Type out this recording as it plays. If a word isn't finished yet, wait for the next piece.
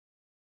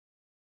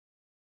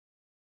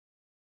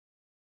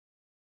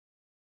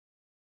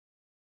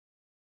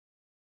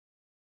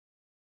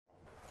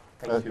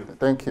Thank you.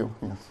 Thank you.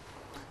 Yes.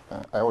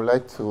 I would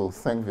like to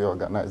thank the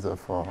organizer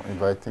for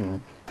inviting me.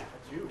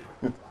 Thank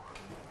you.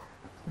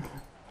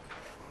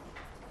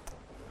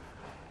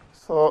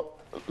 So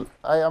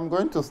I am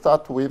going to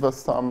start with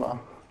some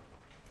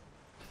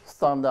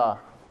standard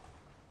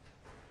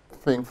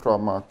things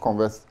from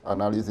convex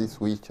analysis,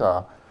 which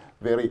are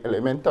very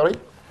elementary.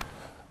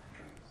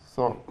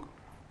 So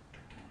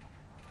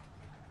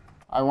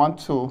I want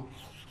to,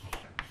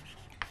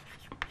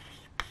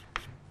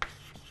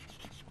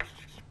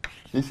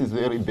 this is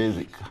very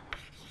basic.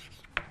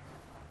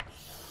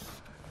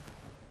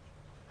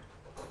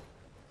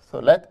 So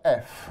let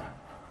f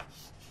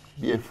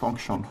be a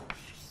function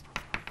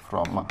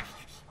from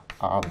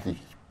Rd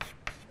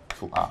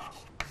to R.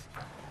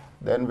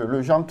 Then the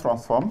Legendre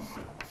transform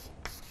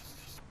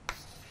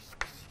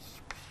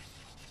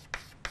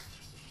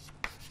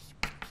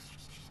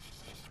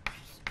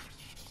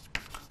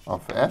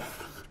of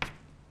f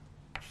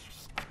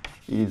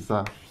is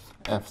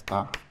f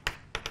star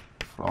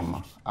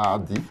from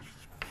Rd.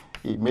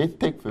 It may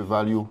take the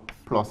value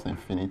plus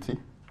infinity,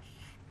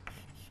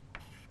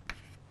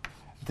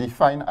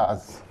 defined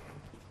as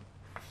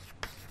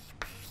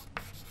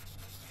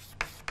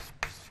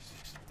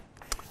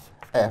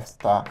f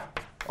star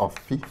of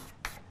p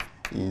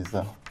is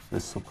the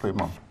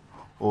supremum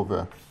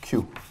over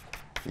q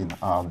in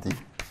Rd,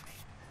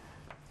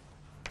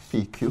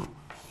 pq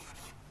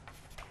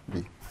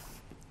v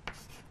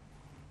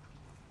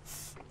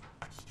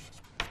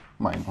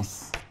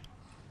minus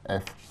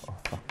f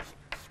of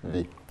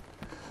v.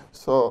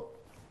 So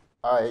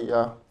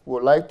I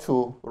would like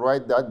to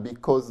write that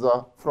because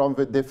from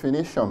the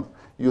definition,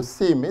 you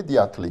see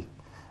immediately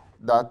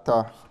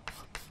that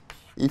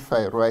if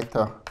I write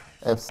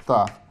f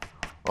star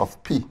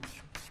of p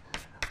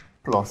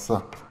plus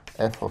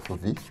f of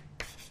v,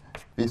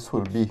 this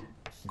will be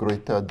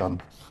greater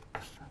than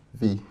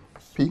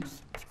vp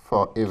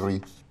for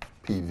every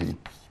pv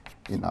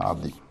in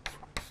Rd.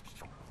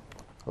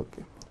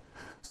 Okay.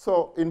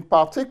 So in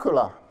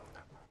particular,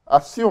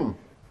 assume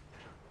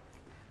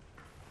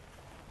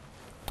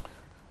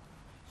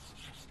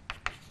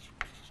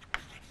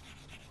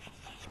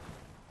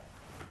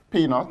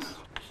P naught,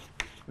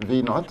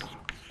 V naught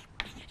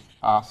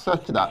are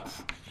such that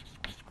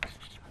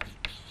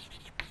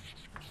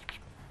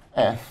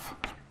f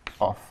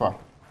of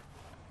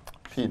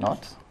P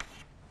naught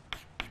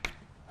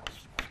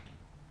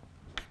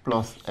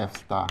plus f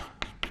star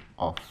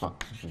of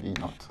V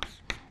naught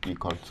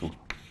equal to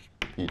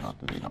P naught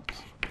V naught.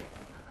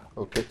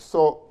 Okay,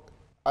 so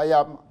I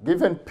am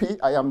given P,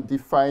 I am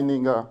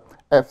defining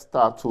f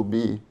star to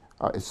be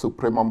a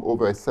supremum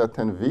over a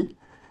certain V,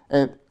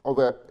 and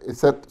over a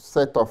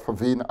set of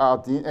V in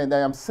Rd, and I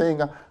am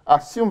saying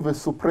assume the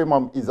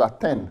supremum is at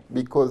 10,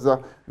 because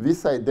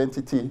this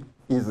identity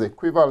is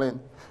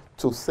equivalent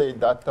to say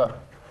that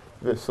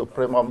the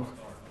supremum,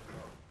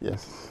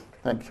 yes,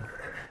 thank you,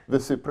 the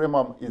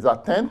supremum is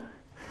at 10.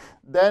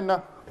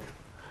 Then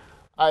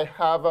I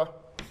have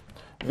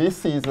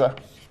this is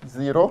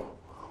 0,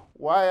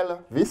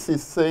 while this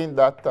is saying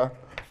that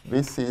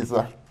this is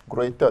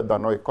greater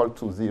than or equal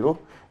to 0.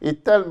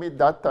 It tells me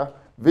that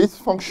this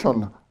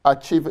function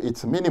achieve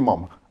its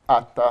minimum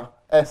at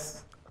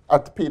s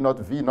at p naught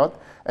v naught,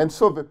 and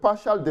so the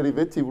partial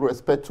derivative with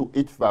respect to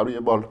each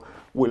variable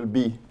will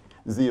be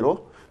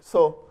 0.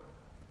 So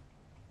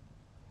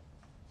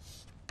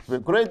the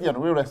gradient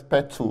with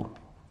respect to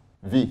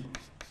v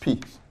p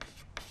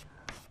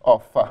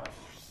of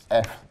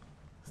f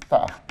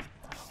star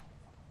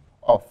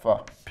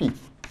of p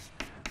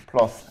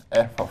plus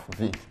f of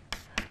v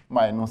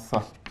minus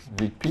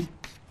vp,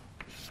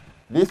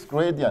 this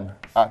gradient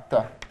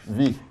at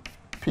v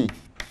p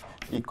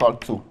equal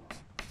to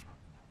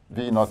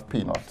v naught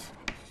p naught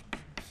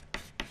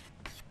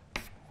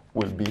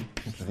will be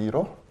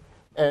 0.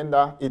 And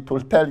it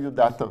will tell you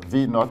that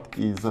v naught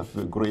is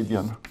the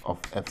gradient of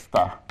f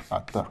star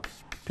at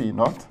p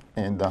naught,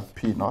 and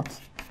p naught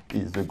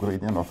is the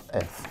gradient of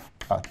f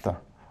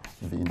at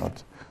v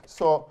naught.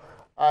 So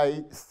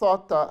I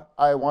thought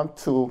I want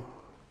to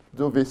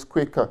do this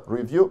quick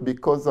review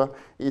because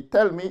it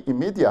tells me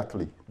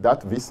immediately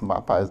that this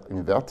map is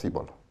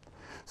invertible.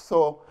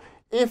 So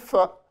if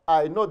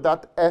I know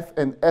that f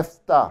and f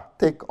star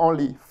take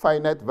only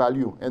finite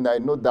value, and I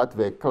know that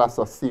they're class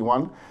of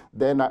C1,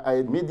 then I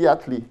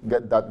immediately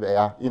get that they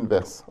are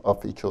inverse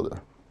of each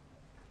other.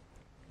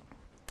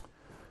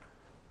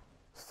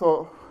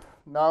 So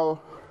now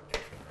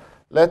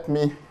let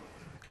me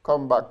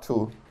come back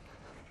to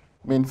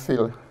mean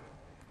field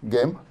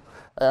game.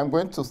 I am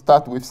going to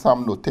start with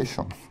some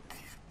notation.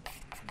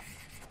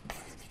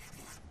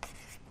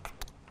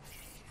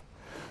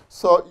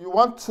 So you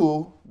want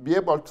to be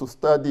able to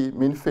study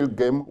mean field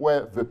game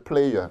where the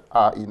players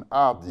are in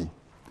Rd.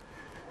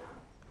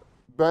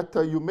 But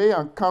you may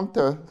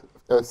encounter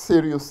a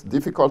serious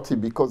difficulty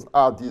because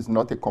Rd is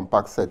not a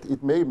compact set.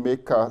 It may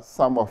make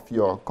some of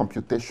your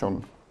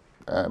computation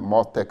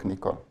more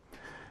technical.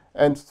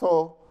 And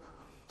so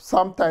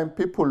sometimes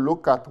people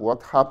look at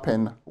what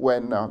happened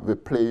when the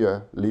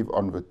player live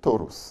on the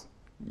torus.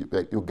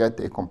 You get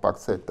a compact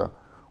set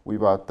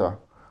without a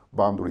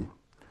boundary.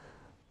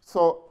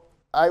 So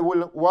I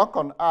will work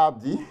on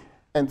RD,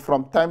 and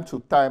from time to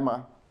time,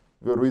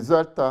 the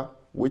result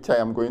which I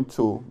am going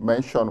to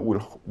mention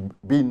will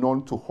be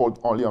known to hold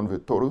only on the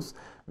torus.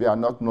 They are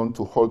not known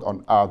to hold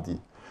on RD.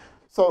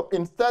 So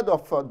instead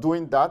of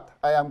doing that,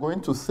 I am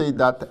going to say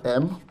that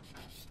M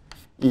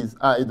is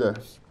either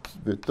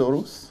the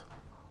torus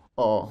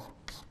or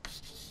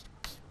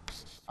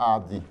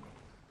RD.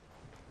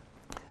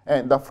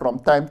 And from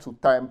time to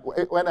time,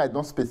 when I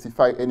don't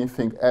specify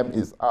anything, M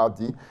is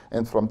RD,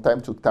 and from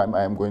time to time,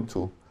 I am going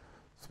to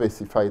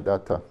specify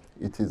that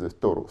it is a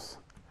torus.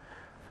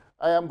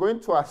 I am going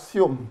to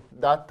assume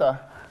that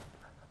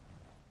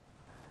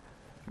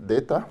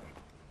data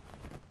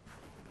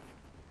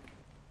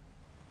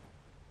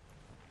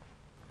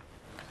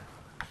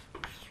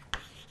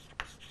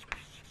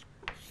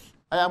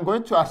I am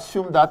going to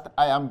assume that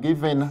I am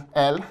given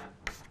L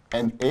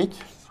and H,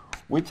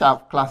 which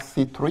have class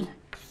C3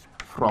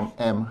 from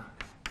M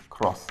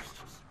cross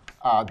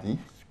RD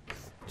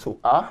to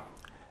R.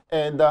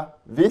 And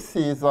this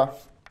is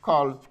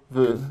called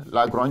the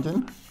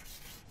Lagrangian.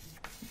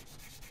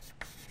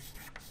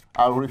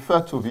 I'll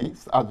refer to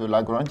this as the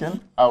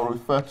Lagrangian. I'll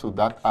refer to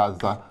that as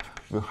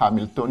the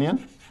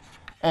Hamiltonian.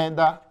 And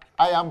I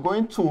am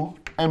going to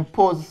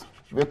impose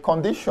the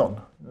condition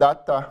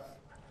that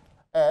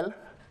L,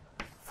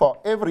 for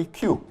every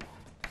Q,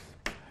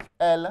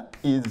 L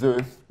is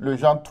the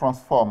Legendre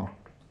transform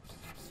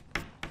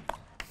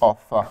of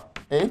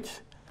H,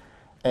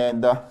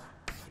 and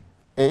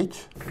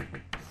H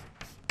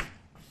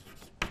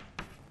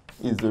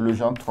is the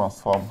Legendre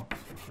transform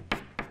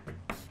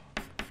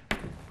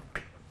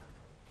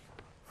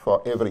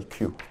for every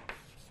Q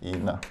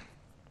in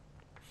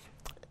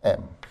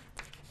M.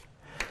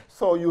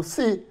 So you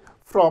see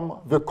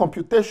from the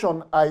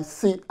computation I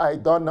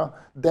done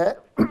there,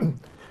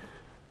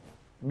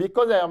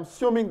 because I am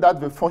assuming that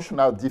the function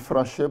are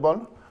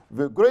differentiable,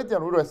 the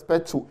gradient with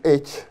respect to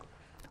H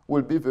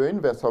will be the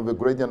inverse of the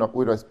gradient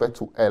with respect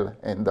to L,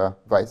 and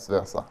vice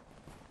versa.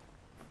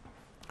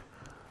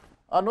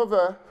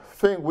 Another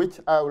thing which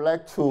I would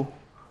like to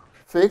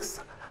fix,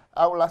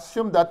 I will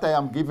assume that I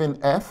am given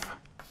F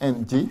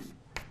and G.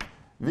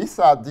 These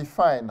are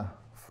defined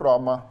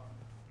from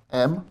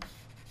M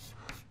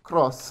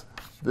cross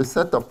the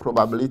set of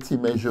probability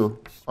measure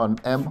on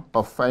M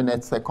of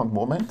finite second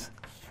moment.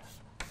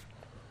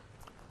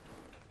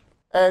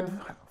 And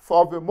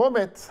for the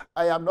moment,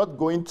 I am not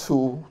going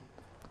to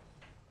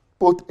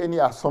put any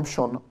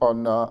assumption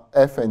on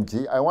F and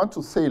G. I want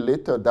to say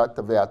later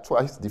that they are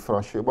twice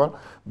differentiable,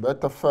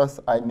 but first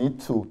I need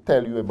to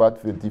tell you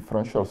about the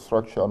differential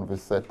structure on the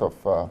set of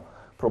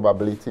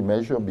probability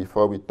measure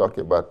before we talk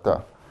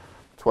about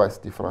twice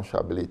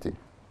differentiability.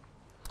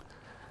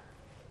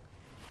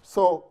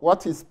 So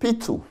what is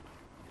P2?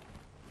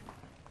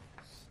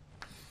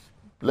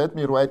 Let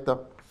me write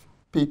up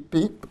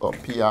PP or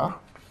PR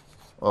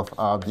of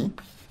RD.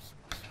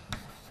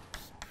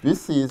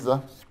 This is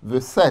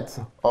the set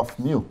of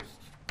mu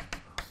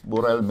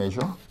Borel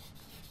measure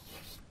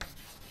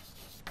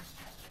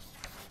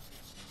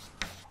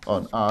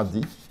on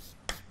RD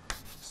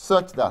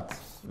such that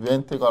the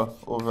integral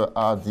over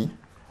RD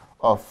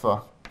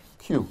of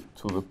Q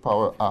to the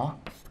power R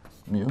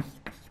mu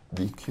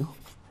dq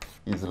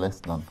is less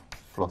than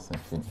plus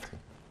infinity.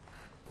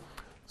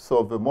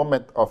 So the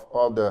moment of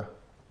order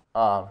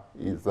R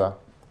is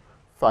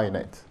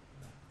finite.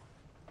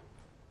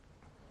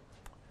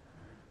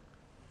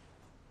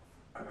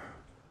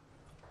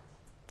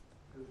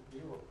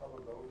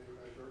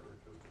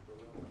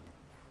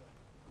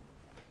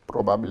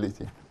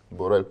 Probability,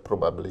 Borel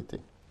probability.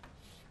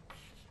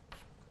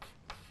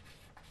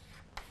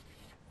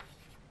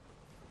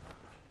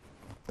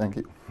 Thank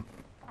you.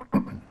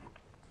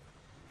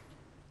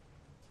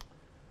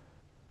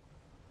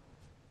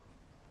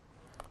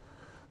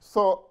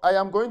 So I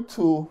am going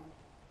to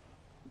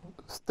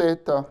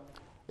state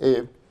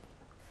a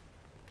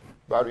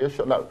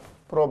variational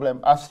problem.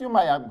 Assume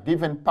I am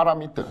given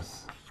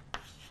parameters.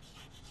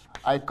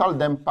 I call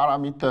them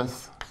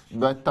parameters,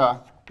 but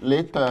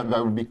later they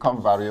will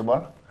become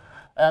variable.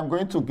 I am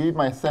going to give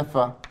myself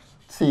a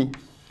t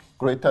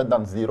greater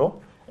than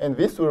 0, and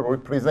this will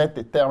represent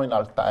a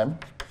terminal time.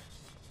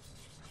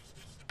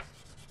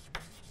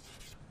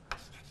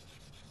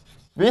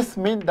 This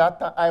means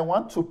that I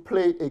want to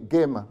play a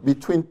game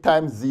between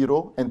time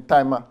 0 and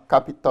time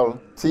capital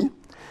T.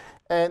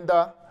 And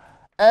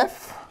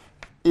F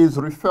is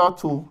referred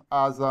to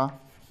as the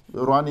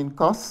running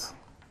cost.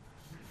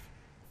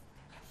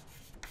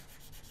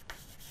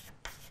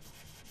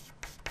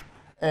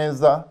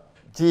 As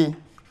G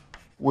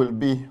will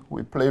be,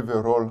 we play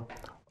the role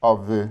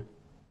of the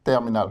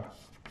terminal.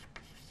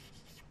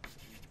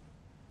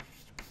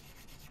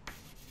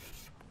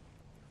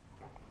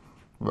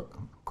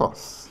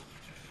 Cost.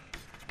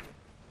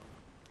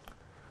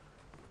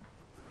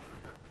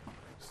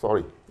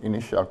 Sorry,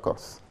 initial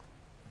cost.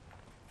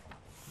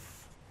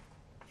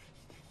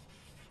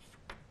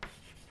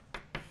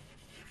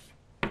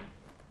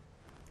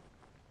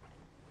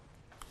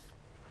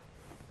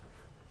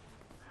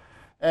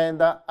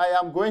 And I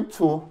am going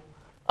to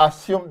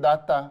assume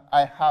that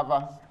I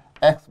have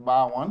x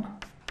bar 1,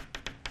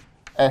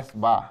 x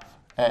bar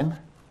n,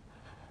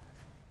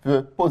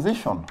 the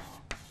position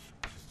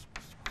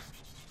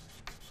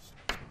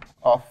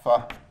of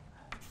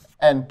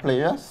n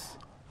players.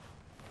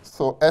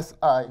 So Si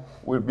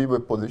will be the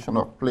position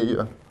of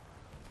player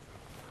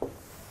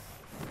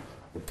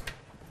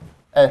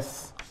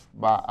S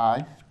bar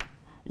I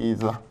is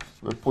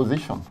the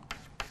position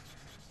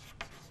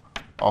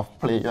of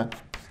player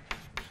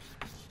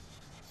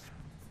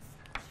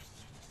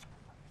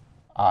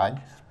I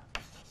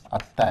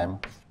at time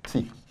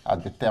t,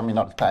 at the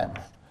terminal time.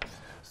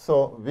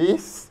 So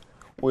this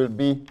will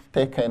be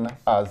taken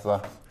as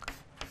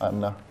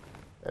an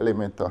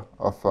element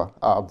of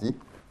Rd.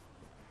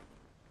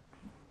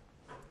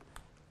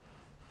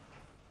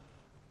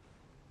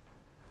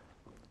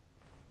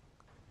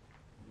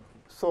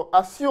 So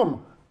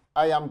assume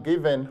I am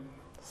given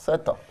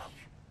setup.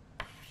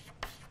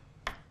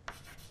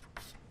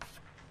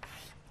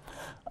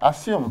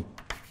 Assume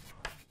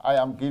I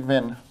am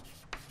given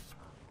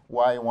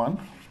y1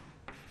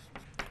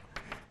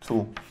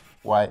 to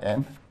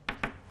yn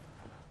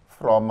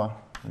from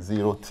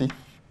 0t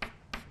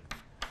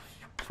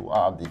to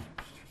Rd.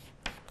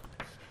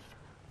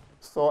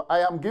 So I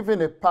am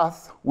given a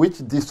path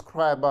which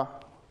describes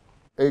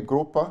a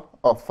group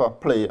of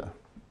players.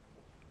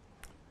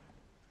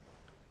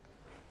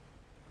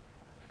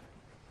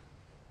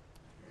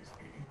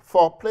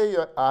 For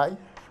player I,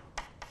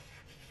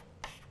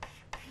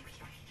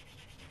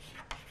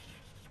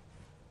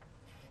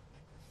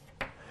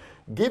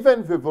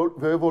 given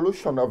the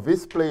evolution of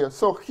this player,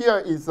 so here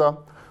is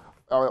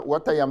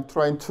what I am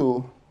trying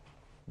to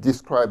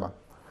describe.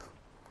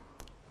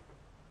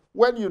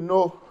 When you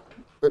know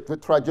the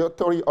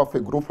trajectory of a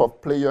group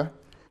of players,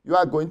 you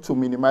are going to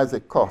minimize the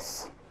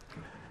cost.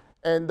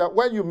 And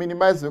when you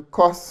minimize the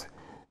cost,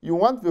 you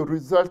want the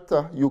result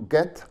you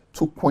get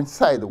to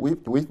coincide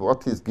with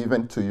what is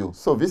given to you.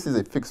 So this is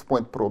a fixed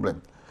point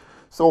problem.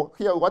 So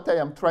here what I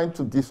am trying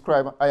to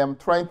describe, I am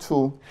trying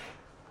to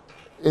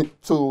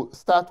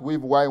start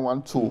with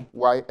y1 to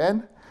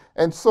yn.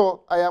 And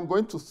so I am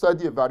going to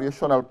study a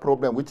variational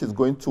problem which is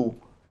going to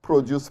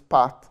produce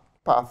path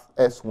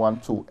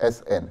S1 to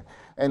Sn.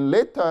 And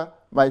later,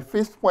 my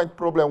fixed point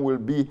problem will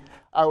be,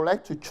 I would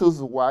like to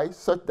choose y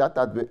such that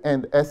at the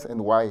end S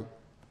and y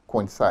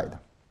coincide.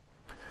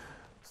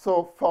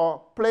 So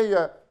for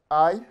player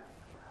I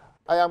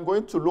am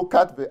going to look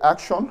at the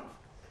action.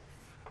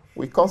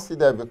 We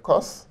consider the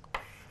cost.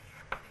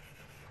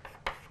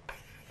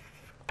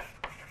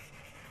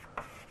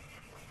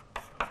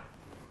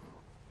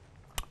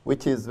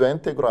 Which is the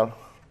integral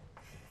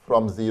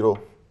from 0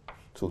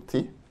 to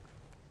t,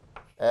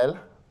 L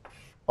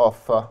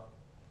of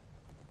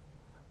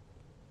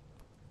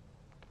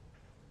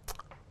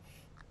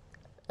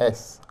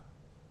S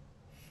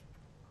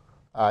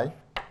I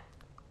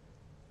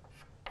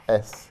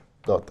S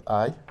dot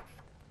I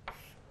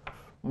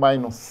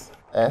minus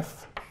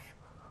F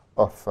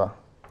of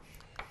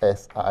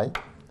Si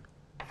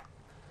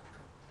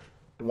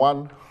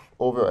 1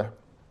 over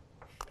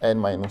n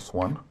minus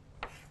 1.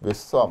 The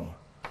sum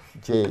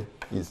j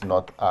is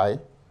not I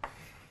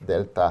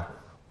delta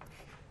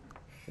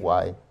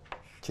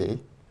yj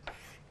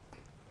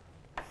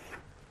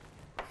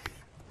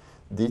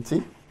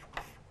dt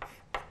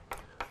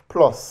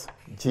plus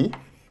g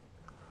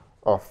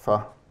of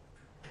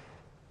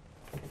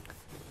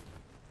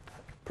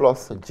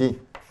Si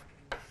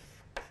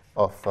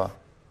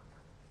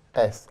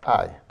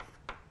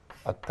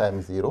at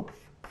time 0,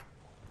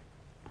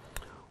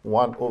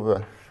 1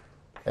 over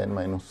n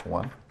minus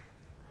 1,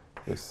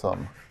 the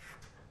sum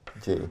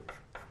j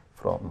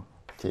from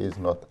j is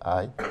not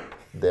I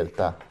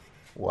delta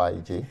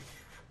yj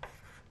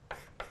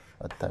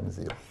at time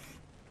 0.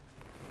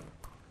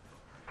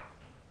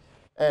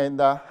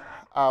 And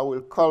I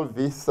will call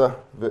this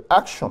the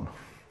action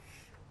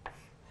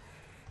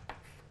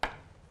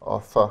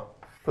of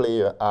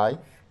player I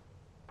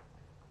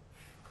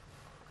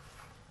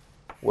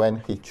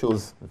when he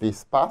chooses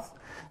this path.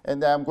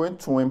 And I am going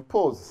to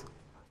impose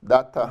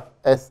that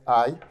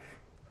Si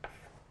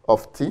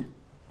of t.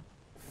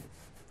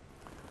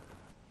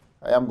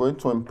 I am going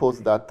to impose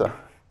that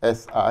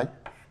Si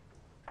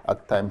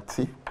at time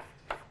t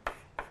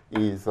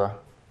is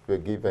the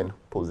given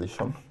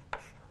position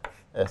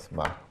S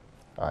bar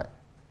I.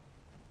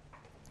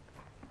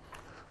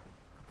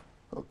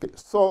 Okay,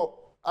 so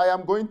I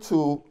am going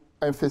to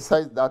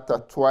emphasize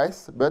that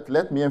twice, but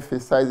let me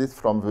emphasize it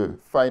from the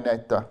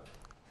finite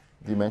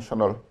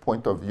dimensional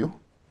point of view.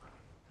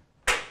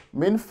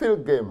 Mean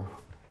field game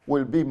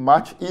will be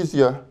much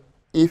easier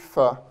if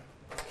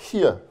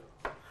here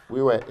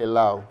we were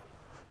allowed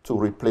to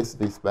replace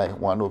this by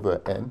 1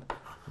 over n,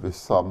 the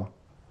sum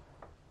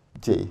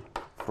j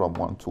from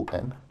 1 to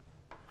n,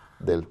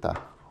 delta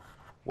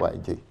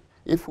yj.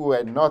 If we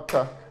were not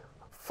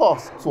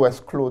forced to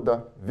exclude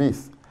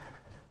this.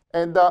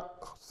 And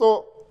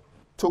so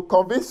to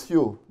convince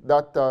you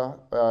that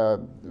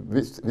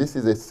this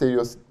is a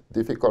serious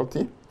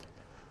difficulty,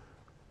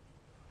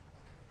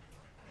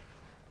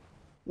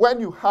 when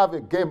you have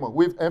a game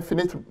with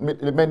infinite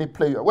many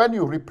players, when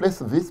you replace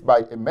this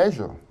by a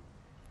measure,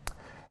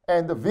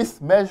 and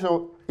this measure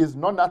is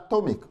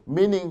non-atomic,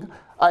 meaning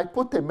I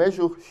put a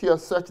measure here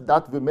such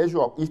that the measure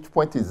of each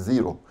point is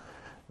 0.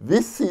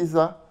 This is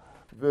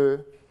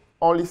the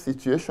only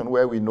situation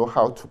where we know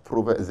how to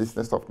prove the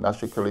existence of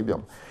Nash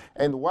equilibrium.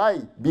 And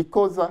why?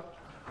 Because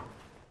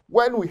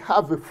when we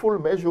have a full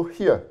measure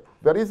here,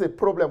 there is a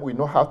problem we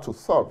know how to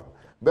solve.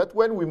 But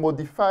when we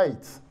modify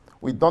it,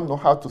 we don't know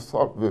how to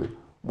solve the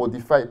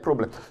modified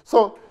problem.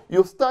 So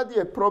you study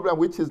a problem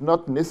which is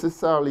not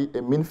necessarily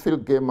a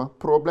mean-field game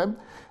problem,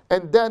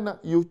 and then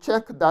you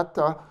check that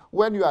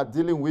when you are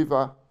dealing with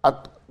a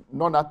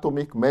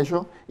non-atomic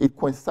measure, it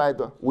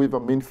coincides with a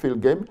mean-field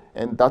game,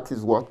 and that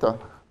is what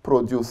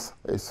produces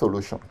a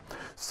solution.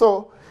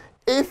 So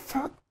if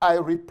I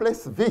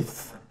replace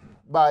this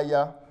by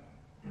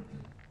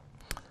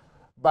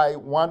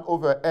 1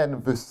 over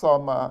n, the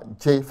sum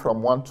j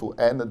from 1 to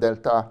n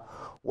delta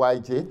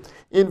yj,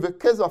 in the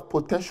case of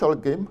potential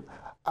game,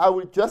 I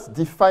will just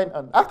define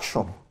an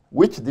action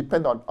which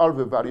depends on all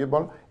the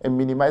variables and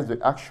minimize the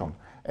action.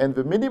 And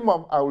the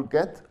minimum I will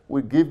get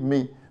will give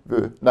me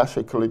the Nash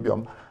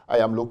equilibrium I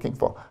am looking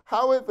for.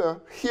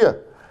 However,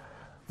 here,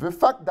 the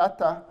fact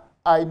that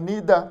I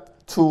need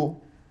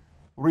to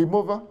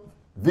remove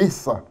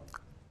this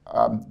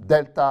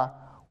delta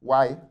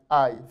yi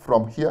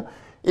from here,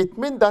 it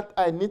means that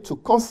I need to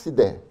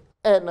consider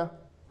n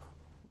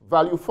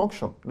value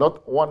function,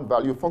 not one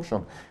value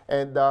function.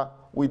 And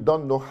we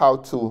don't know how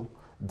to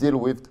deal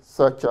with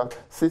such a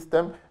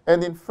system.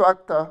 And in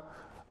fact,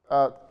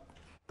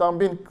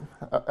 Tambin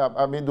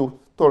Amidou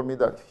told me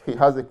that he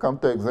has a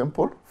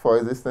counterexample for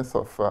existence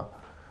of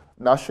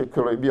Nash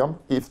equilibrium.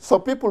 So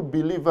people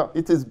believe,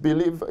 it is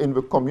believed in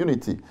the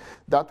community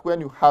that when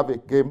you have a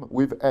game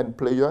with n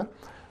players,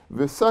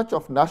 the search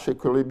of Nash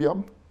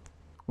equilibrium,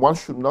 one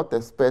should not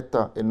expect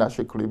a Nash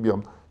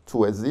equilibrium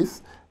to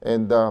exist.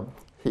 And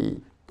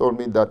he told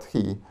me that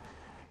he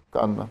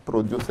can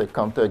produce a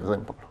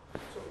counterexample.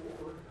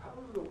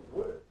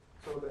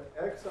 So the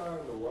xi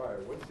and the y,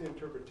 what's the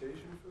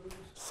interpretation for this?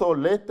 So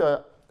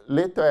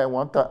later I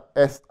want to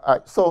ask.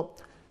 So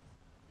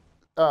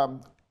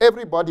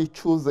everybody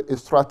choose a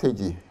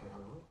strategy.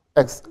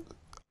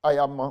 I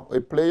am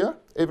a player.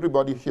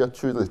 Everybody here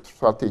choose a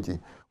strategy.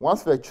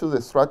 Once they choose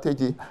a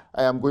strategy,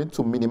 I am going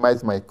to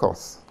minimize my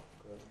costs.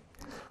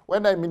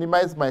 When I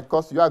minimize my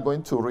costs, you are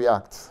going to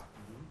react.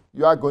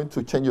 You are going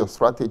to change your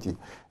strategy,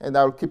 and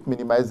I will keep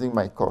minimizing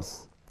my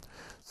costs.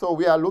 So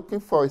we are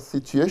looking for a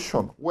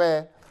situation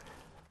where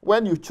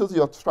when you choose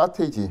your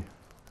strategy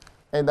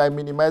and I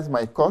minimize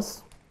my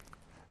costs,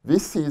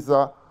 this is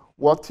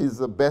what is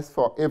best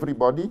for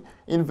everybody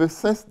in the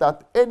sense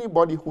that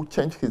anybody who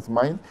changes his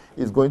mind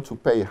is going to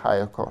pay a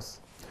higher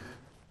cost.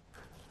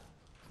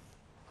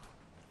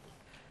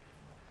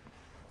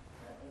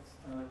 That's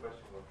another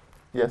question.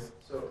 Yes?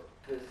 So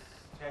this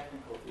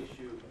technical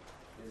issue,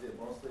 is it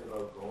mostly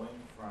about going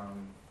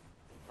from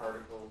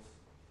particles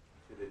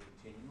to the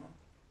continuum?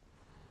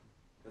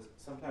 Because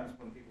sometimes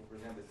when people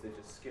present this, they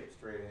just skip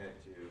straight ahead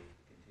to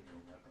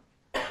continuum measurement.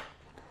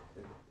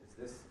 Is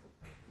this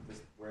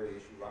where the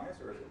issue lies,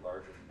 or is it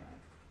larger than that?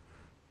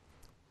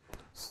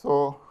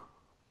 So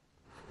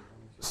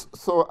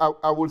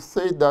I will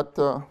say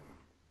that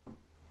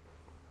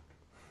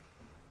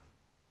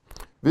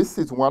this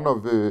is one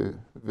of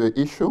the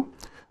issue,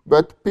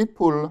 but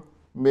people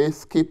may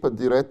skip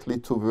directly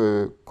to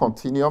the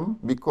continuum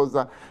because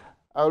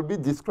I will be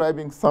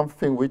describing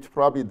something which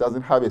probably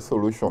doesn't have a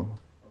solution,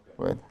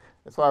 right?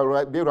 So I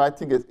will be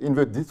writing it in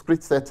the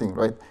discrete setting,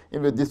 right?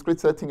 In the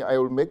discrete setting, I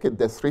will make a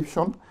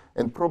description,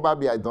 and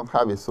probably I don't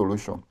have a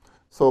solution.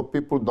 So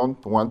people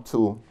don't want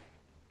to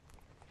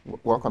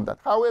work on that.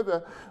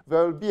 However,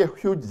 there will be a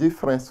huge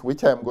difference,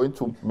 which I'm going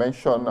to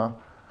mention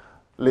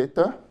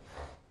later.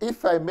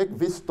 If I make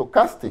this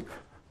stochastic,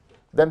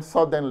 then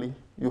suddenly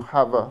you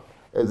have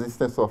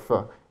existence of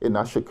a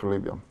Nash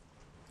equilibrium.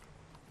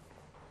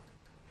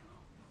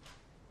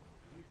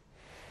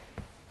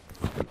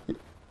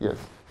 Yes.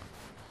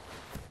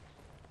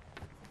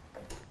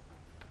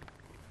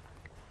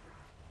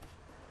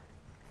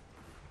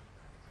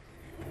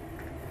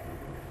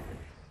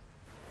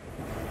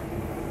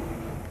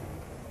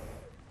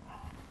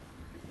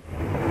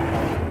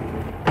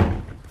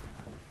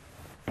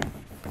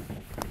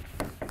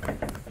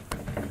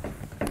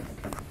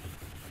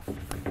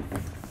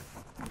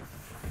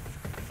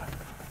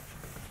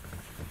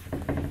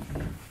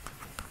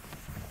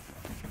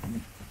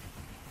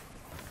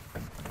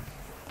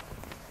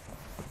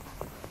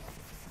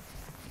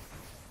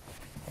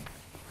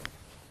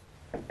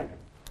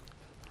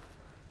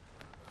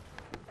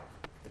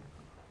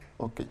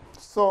 Okay,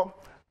 so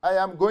I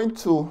am going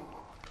to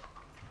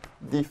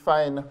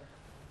define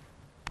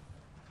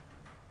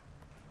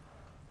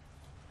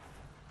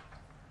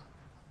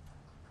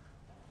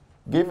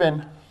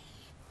given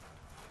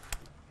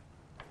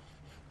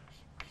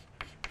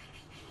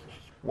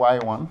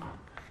y1,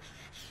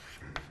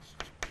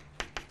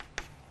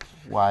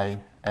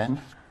 yn,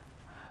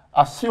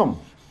 assume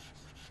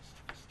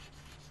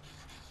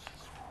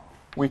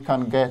we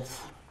can get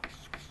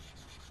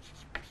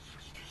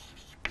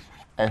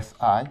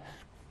Si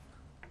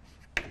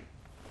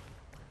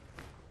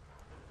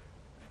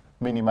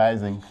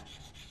minimizing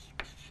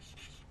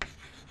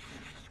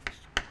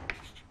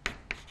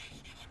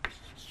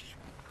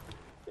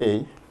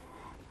A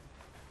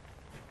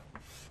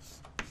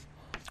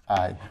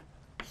I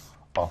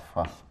of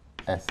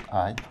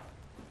Si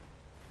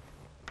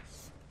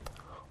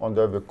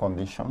under the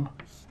condition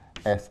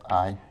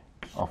Si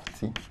of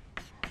t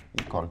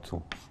equal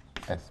to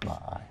S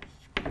bar I.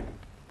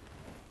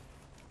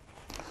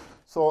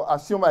 So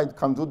assume I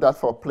can do that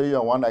for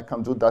player 1, I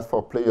can do that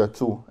for player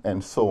 2,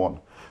 and so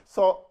on.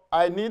 So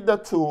I need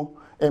to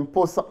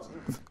impose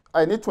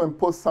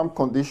some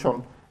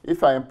condition.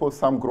 If I impose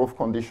some growth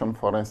condition,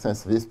 for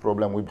instance, this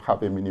problem will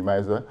have a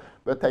minimizer,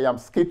 but I am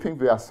skipping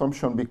the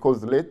assumption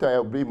because later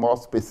I'll be more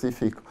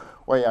specific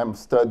when I'm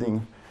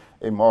studying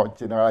a more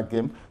general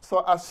game.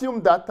 So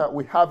assume that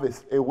we have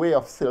a way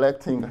of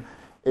selecting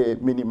a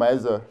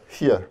minimizer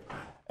here.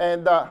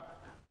 And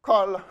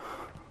call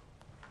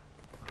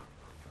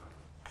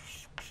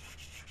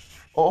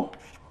O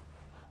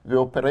the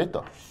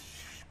operator.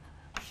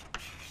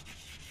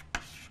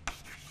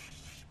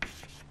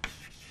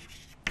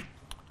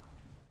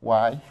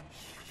 Y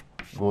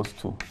goes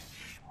to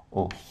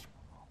O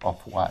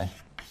of Y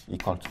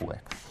equal to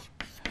X.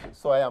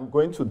 So I am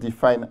going to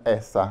define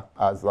S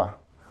as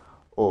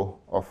O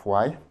of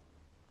Y.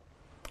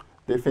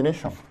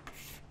 Definition.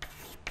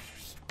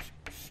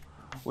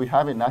 We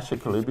have a Nash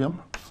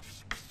equilibrium.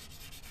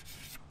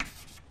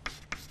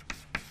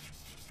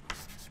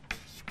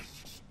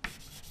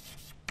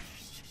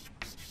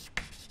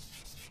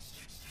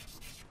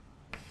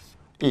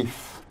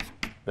 If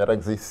there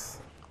exists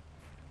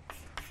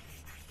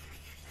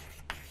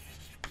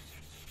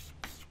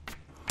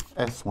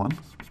S1,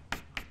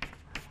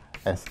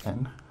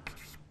 Sn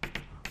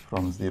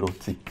from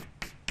 0t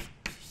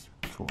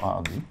to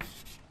Rd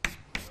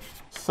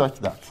such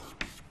that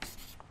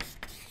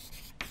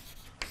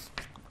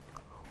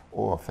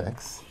O of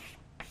X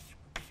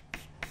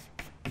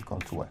equal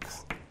to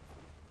X.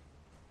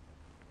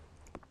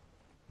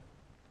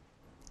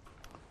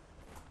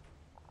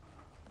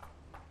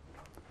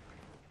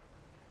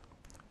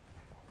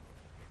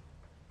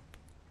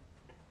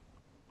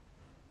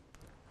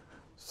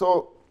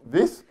 So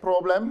this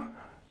problem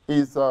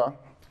is, as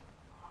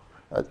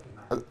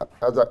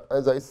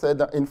I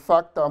said, in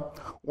fact,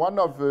 one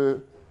of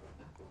the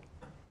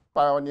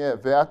pioneers,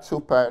 there are two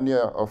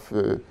pioneers of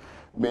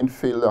main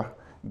field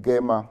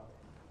game,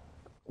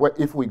 where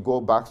if we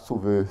go back to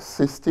the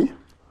 60s,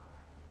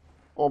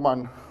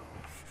 Oman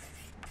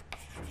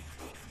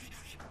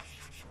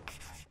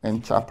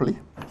and Chapley.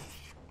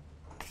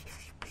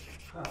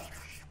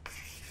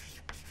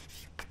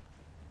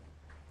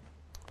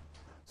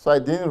 So I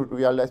didn't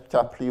realize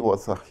Chapley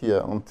was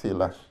here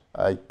until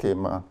I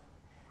came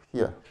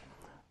here.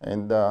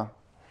 And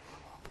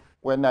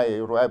when I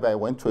arrived, I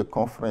went to a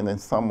conference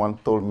and someone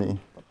told me,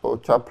 oh,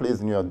 Chapley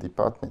is in your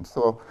department.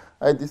 So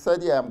I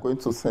decided I'm going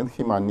to send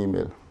him an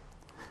email.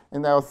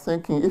 And I was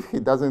thinking, if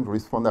he doesn't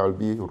respond, I'll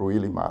be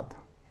really mad.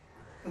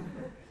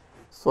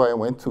 So I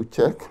went to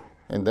check,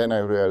 and then I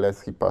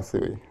realized he passed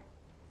away.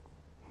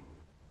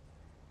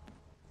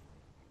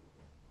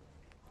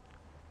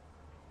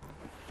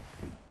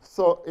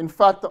 So in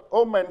fact,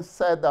 Oman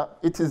said that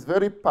it is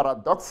very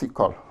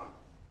paradoxical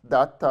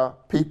that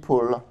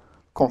people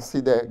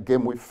consider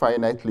game with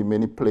finitely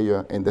many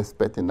players and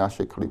expect a Nash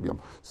equilibrium.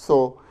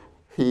 So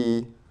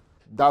he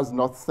does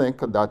not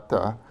think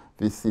that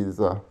this is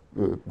a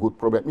good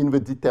problem in the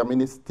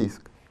deterministic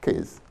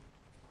case.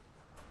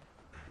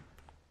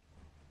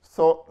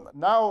 So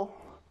now,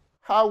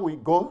 how we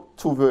go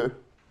to the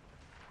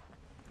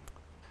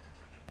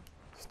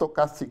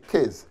stochastic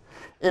case.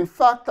 In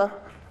fact,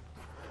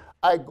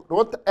 I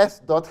wrote S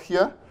dot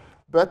here,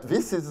 but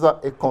this is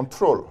a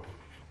control.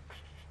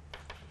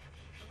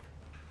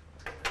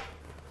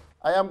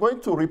 I am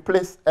going to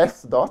replace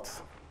S dot.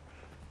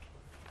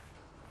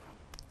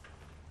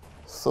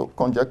 So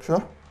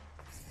conjecture.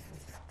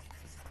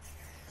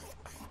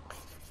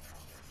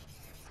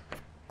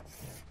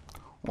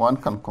 One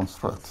can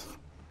construct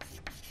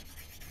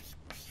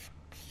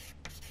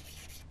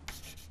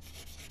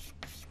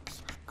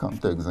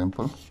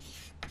counterexample.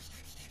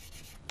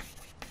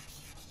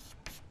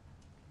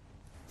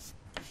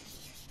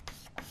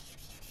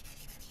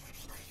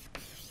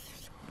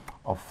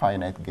 Of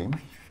finite game.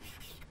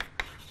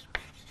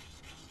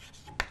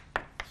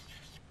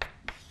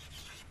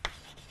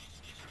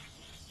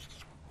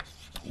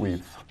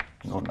 With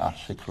no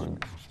Nash equilibrium.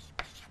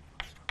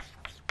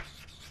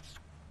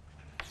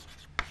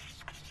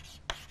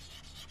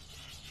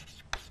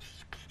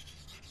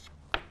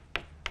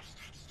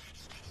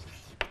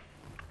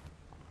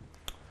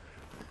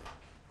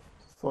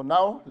 So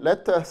now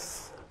let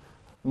us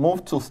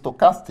move to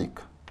stochastic.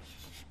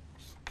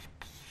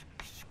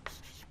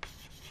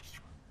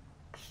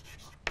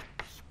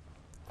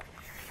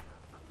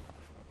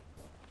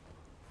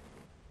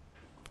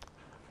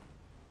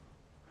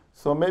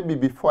 So maybe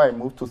before I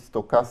move to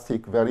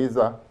stochastic, there is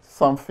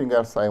something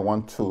else I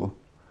want to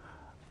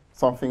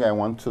something I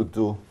want to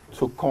do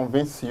to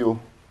convince you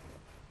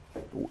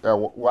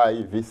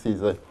why this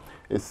is a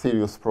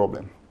serious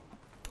problem.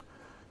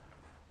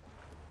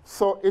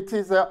 So it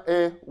is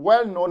a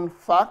well-known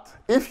fact.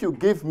 If you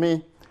give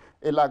me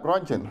a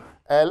Lagrangian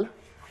L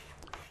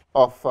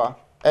of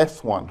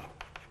S1,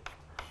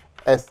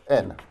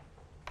 Sn,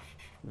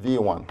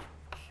 V1,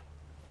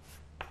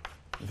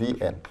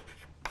 Vn,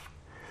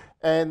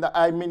 and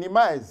I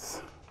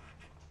minimize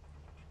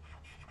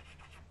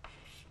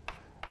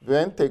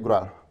the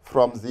integral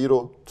from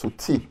 0 to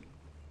t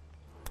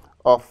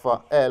of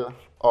L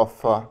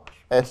of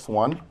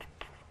S1,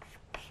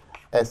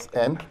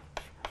 Sn,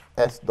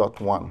 S dot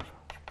 1,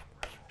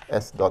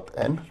 S dot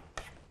n.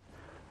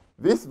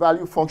 This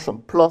value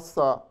function plus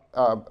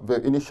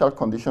the initial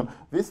condition,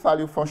 this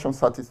value function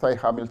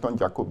satisfies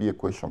Hamilton-Jacobi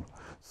equation.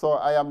 So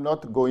I am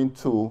not going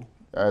to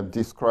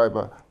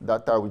describe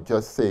that. I will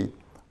just say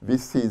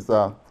this is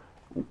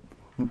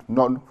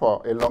known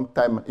for a long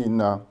time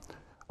in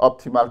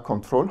optimal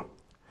control.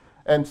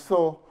 And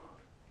so,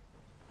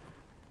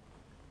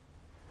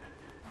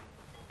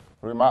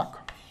 remark,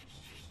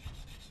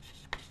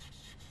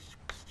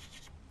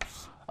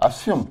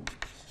 assume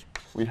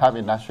we have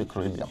a Nash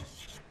equilibrium.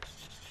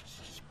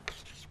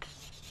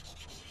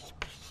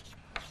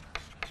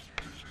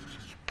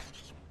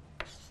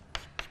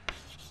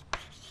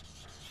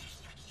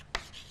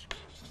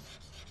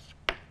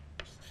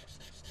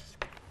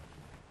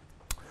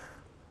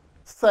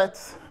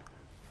 Set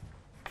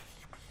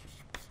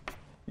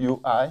ui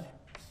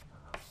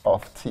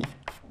of t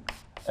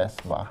s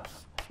bar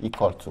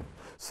equal to.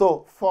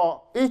 So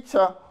for each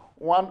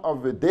one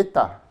of the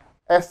data,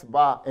 s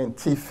bar and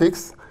t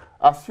fixed,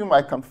 assume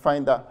I can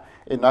find a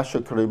Nash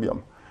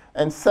equilibrium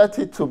and set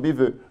it to be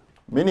the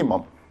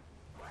minimum,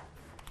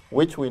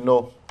 which we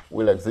know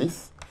will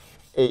exist,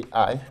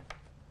 ai,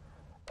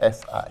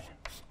 si.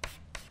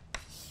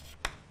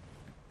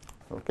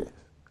 Okay.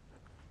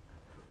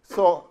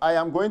 So I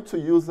am going to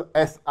use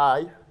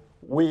si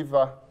with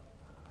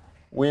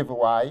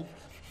y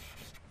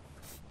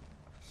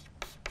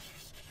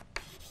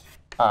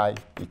I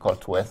equal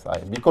to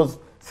si, because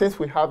since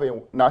we have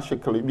a Nash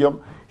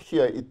equilibrium,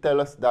 here it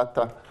tells us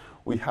that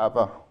we have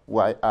a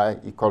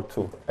yi equal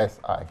to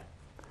si.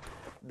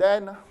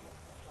 Then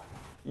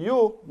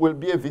U will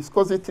be a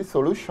viscosity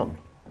solution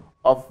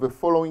of the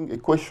following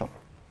equation.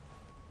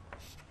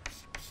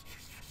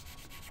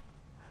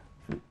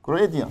 The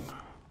gradient,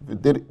 the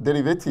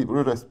derivative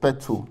with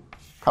respect to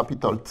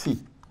capital T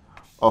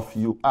of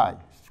ui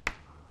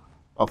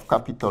of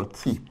capital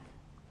T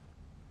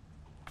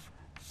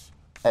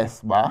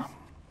S bar.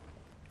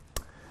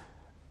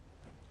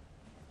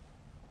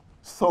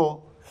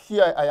 So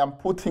here I am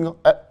putting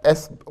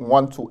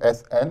S1 to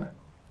Sn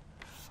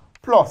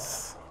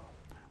plus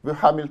the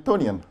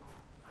Hamiltonian.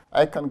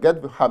 I can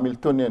get the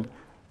Hamiltonian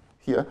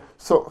here.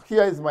 So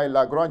here is my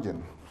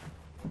Lagrangian.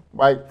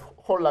 My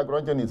whole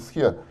Lagrangian is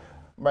here.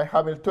 My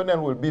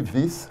Hamiltonian will be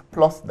this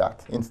plus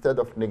that instead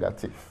of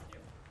negative.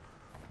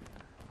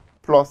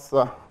 Plus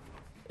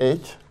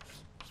h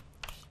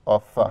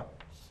of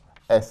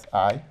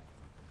si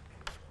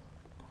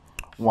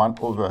 1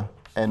 over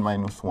n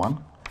minus 1.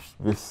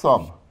 The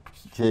sum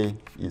j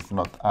is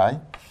not I,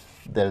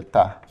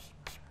 delta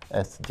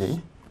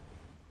sj.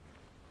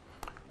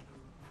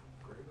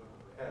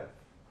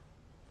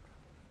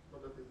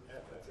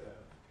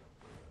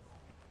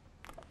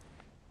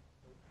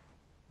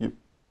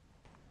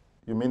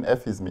 You mean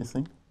f is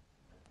missing?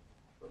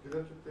 But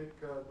didn't you take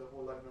the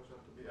whole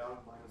Lagrangian to be r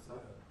minus f?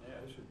 Yeah,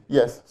 it should be.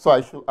 Yes, so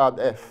I should add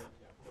f.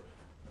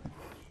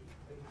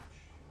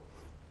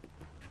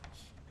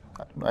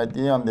 I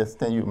didn't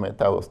understand you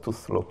meant I was too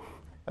slow.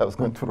 I was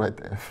going to write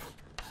f.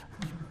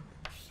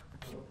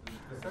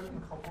 The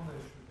second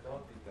component should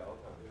not be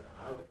delta.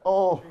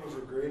 Oh, Change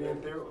the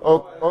gradient there.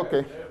 oh,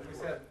 okay.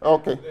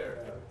 Okay.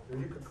 You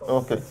can call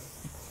Okay.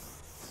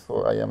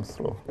 So I am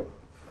slow.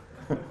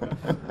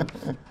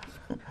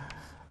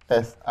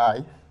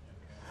 Si.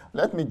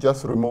 Let me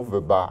just remove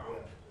the bar.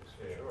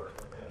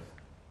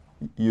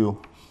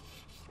 U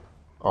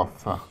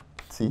of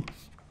t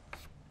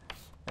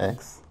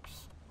x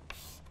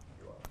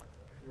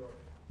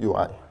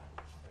ui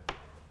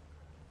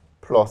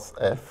plus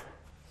f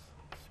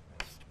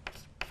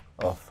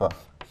of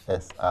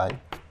si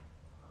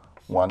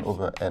 1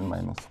 over n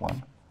minus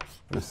 1.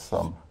 The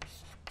sum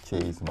j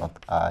is not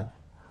I,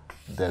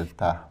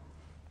 delta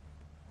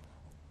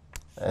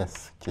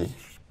Sj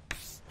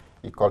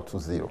equal to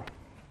 0.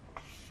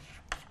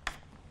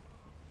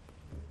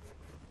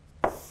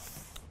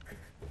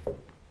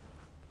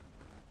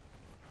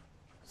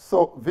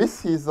 So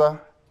this is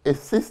a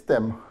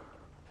system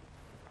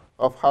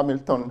of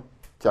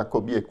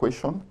Hamilton-Jacobi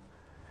equation,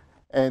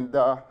 and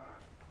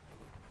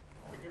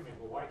forgive me,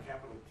 but why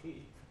capital T?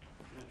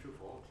 Isn't that true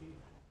for all T?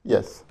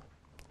 yes.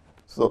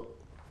 So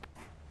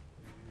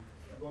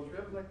Don't you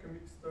have like a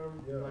mixed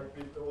term, like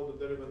with all the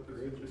derivatives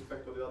with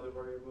respect to the other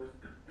variables?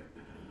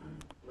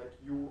 Like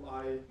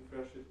ui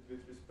differentiated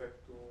with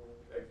respect to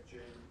xj?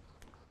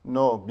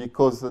 no,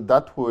 because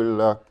that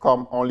will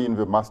come only in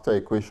the master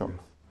equation.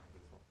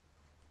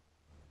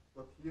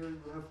 here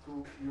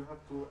you have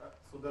to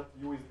so that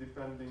U is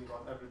depending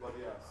on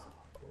everybody else.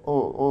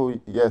 Oh,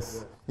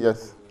 yes,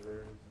 yes.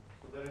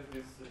 So there is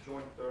this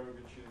joint term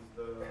which is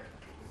the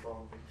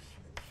sum.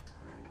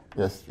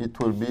 Yes, it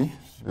will be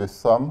the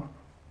sum,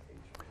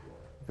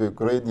 the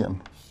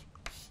gradient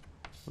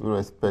with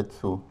respect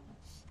to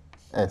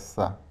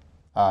Si,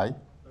 Sj,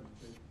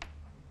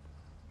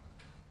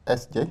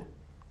 Xj,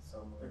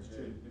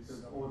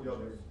 because all the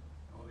others.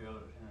 All the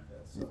others,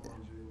 yeah.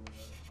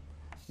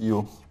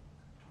 U,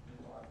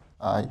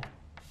 I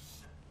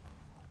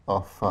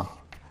of.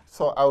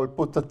 So I will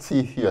put a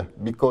t here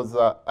because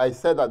I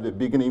said at the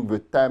beginning the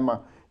time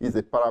is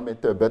a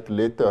parameter, but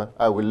later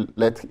I will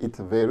let it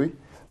vary.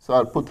 So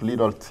I'll put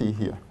little t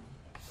here.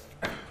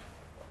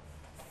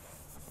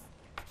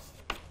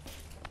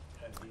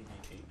 And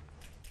ddt.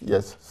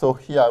 Yes, so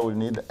here I will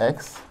need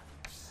x.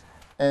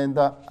 And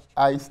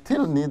I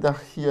still need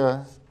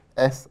here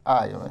Si,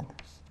 right?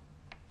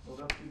 So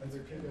that is the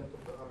gradient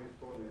of the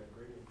Hamiltonian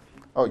gradient.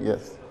 Oh,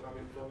 yes. The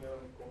Hamiltonian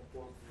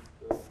composed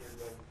with the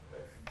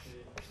gradient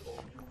Xj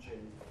of Uj.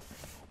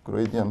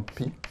 Gradient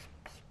P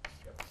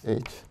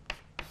H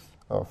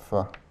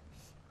of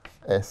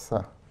S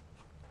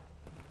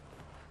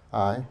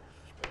I.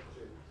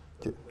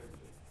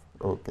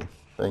 Okay,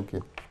 thank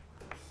you.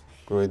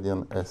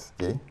 Gradient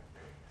Sj.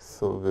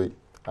 So the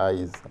I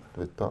is at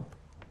the top.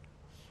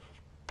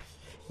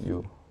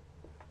 U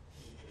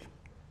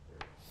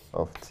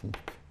of T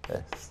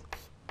S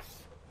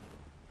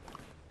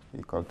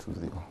equal to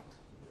 0.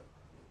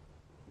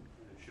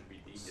 It should be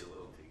d to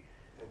little t.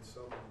 And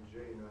sum J,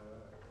 not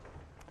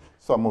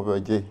Sum over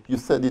J. You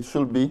said it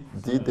should be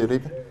D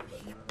derivative? J,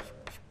 but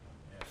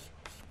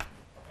not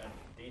And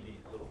dd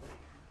little t,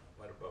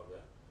 right above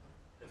that.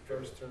 The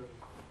first term,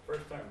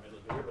 first term, the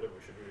derivative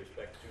should be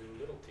respect to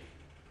little t.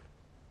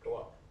 Go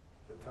up.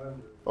 the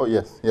time. Oh,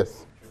 yes,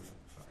 yes.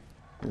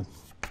 Yes.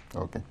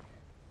 Okay.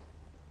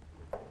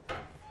 Does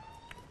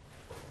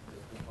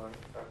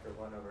factor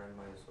 1 over n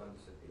minus 1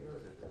 disappear, or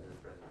is it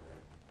present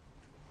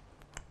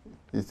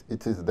there?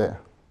 It is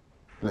there.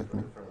 Let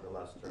me. In front of the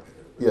last term.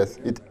 Yes,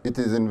 it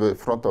is in the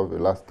front of the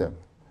last term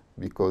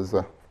because,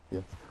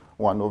 yes,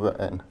 1 over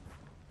n. N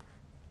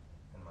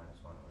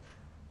minus 1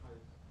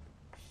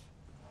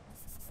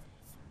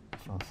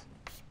 over. Plus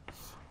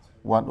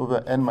 1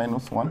 over n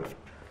minus 1.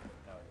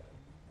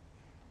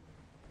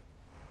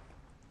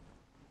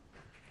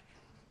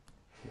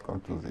 Equal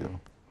to 0.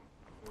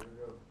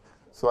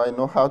 So I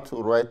know how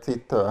to write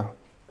it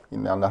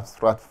in an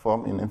abstract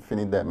form in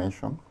infinite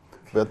dimension,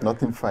 but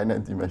not in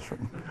finite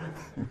dimension.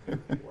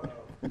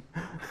 It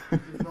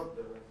is not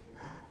there.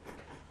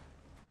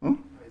 Hmm?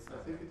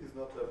 I think it is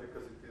not there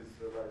because it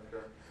is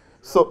like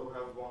So- you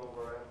have 1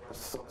 over n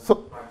minus 1 so-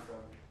 times n.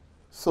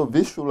 So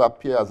this should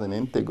appear as an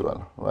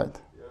integral, right?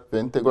 Yeah. The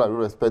integral with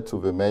respect to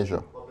the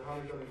measure. But the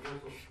Hamilton is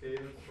also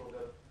scaled, so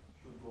that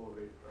should go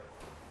away,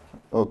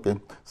 right? Okay,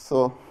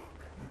 so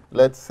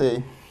let's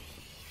say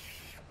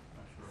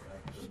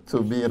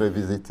to be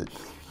revisited.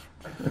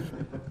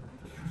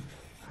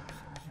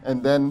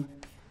 And then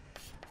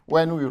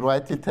when we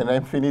write it in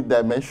infinite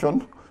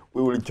dimension,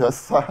 we will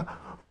just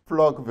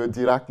plug the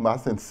Dirac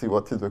mass and see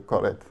what is the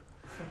correct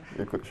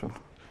equation.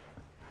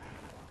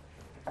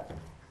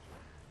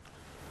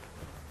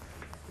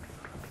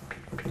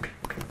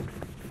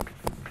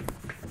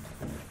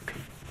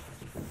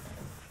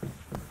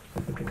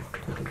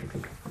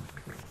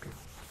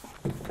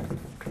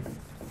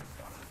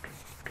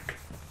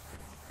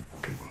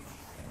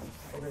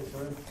 Okay, so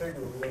in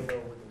particular, we don't know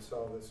if we can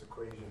solve this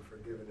equation for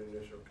given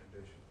initial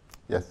condition.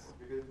 Yes,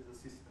 Because it is a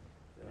system.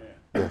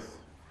 Yeah. yes.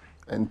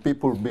 And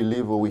people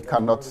believe we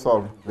cannot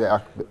solve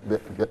the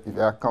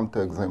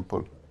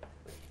counterexample. The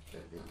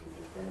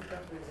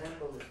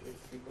counterexample is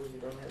because you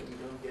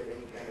don't get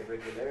any kind of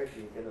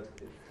regularity. You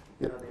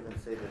cannot even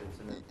say that it's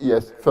an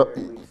Yes,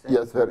 very weak sense,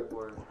 yes, very.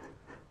 or-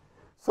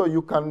 So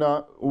you can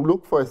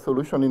look for a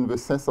solution in the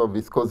sense of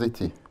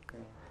viscosity.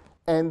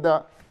 And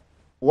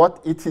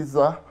what it is,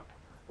 But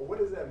what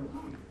does that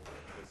mean?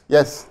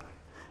 yes,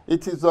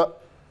 it is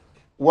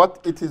what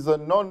it is a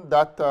known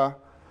that,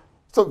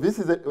 so this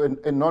is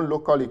a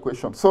non-local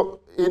equation.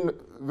 So in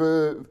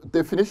the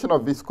definition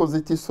of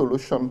viscosity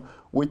solution,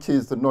 which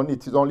is known,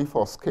 it is only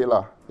for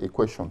scalar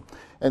equation.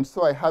 And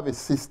so I have a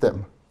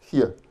system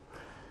here.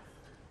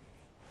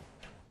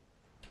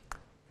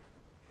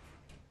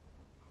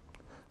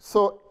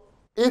 So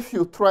if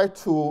you try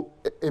to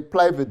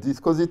apply the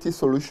viscosity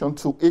solution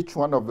to each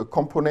one of the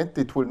components,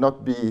 it will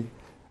not be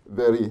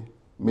very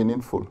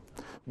meaningful.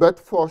 But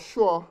for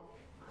sure,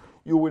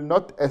 you will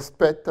not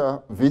expect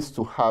this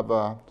to have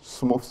a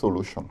smooth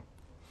solution.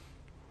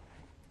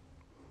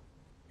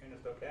 In a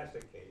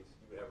stochastic case,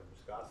 you would have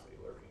viscosity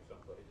lurking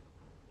someplace.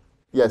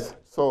 Yes,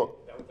 so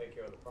That would take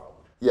care of the problem.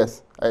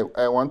 yes,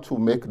 I want to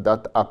make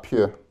that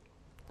appear.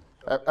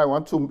 I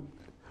want to,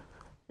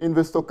 in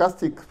the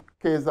stochastic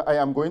case, I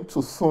am going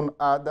to soon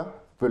add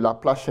the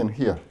Laplacian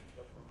here.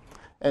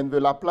 And the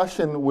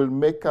Laplacian will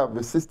make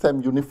the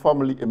system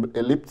uniformly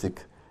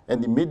elliptic,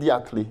 and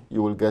immediately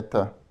you will get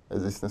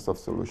existence of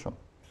solution.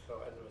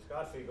 So as the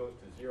viscosity goes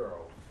to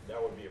 0,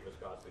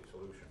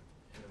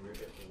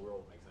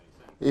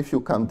 if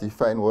you can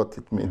define what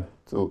it means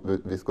to the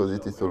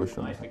viscosity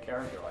solution. Nice to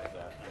characterize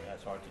that, and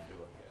that's hard to do,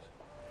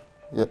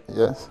 I guess.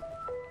 Yes.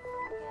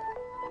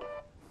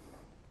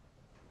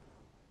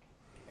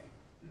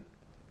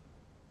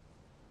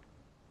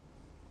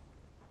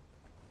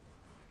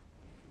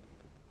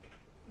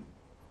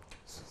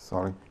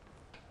 Sorry.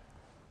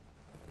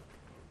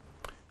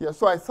 Yeah,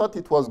 so I thought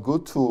it was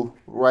good to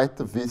write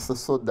this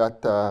so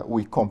that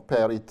we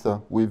compare it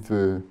with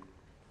the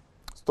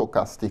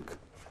stochastic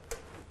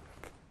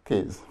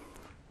case.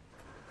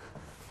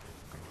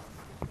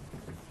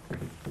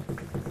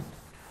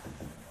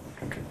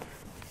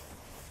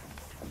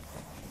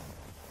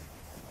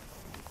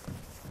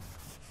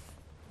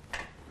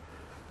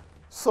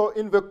 So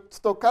in the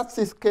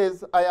stochastic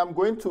case, I am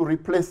going to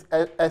replace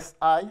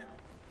SI,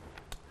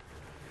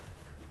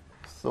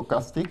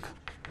 stochastic,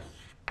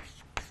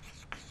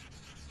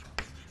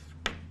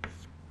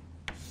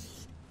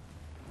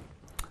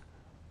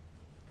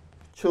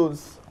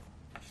 choose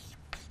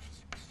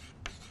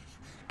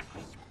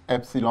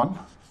epsilon,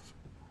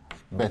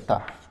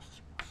 beta,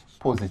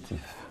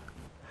 positive.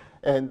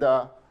 And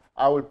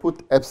I will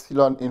put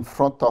epsilon in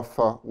front of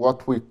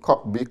what we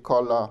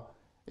call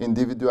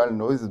individual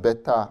noise,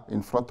 beta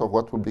in front of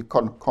what will be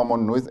called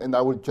common noise, and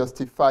I will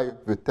justify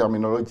the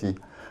terminology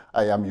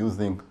I am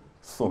using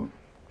soon.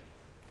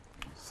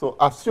 So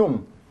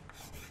assume,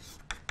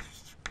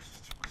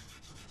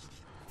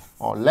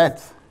 or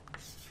let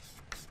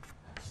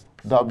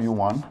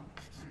W1,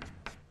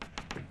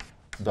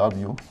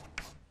 Wn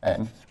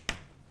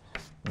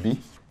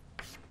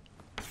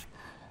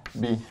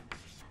be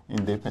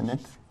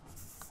independent,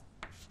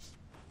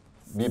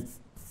 be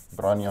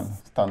Brownian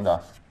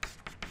standard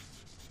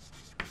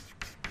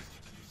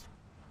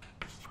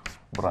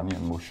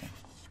Brownian motion.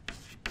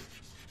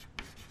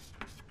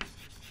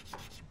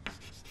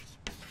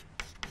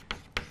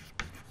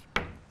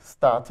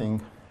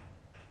 Starting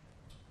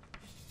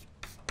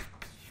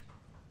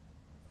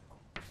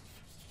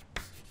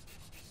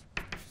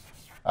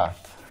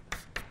at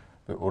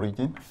the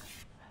origin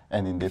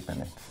and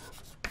independent.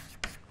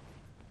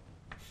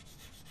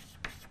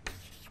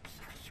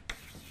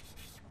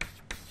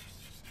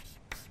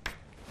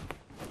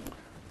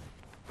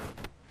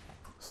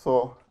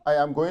 So I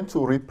am going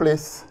to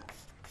replace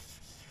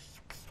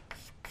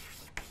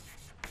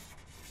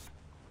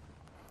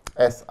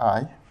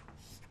SI,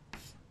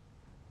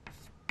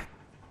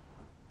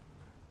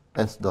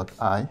 S dot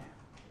I,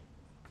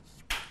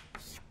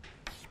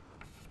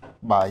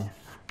 by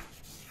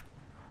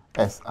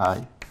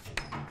SI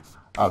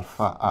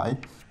alpha I,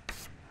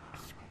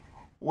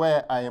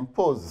 where I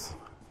impose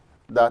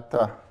that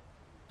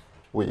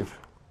wave.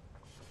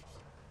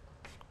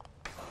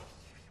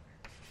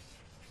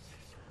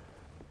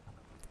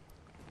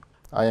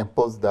 I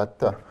impose that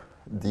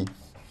d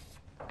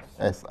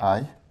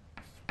SI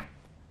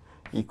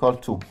equal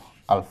to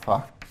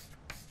alpha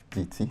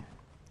dt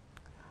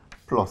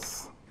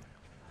plus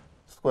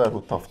square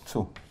root of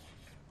 2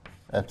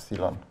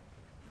 epsilon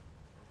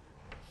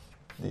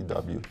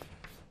dw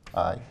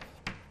I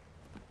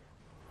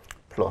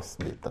plus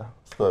beta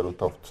square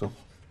root of 2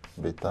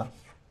 beta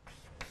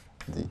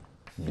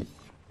db.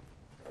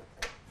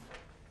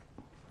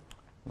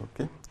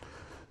 Okay.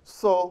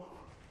 So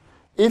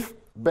if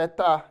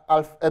beta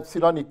alpha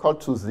epsilon equal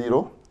to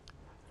 0,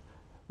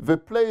 the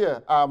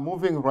players are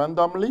moving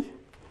randomly,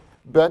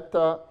 but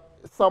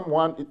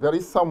there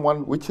is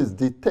someone which is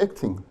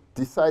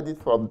decided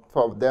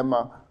for them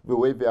the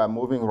way they are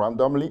moving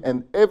randomly,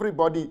 and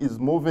everybody is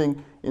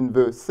moving in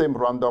the same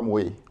random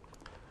way.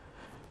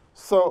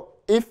 So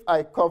if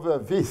I cover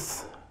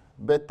this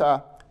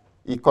beta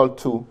equal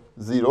to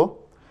 0,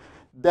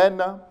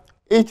 then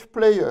each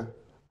player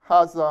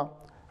has a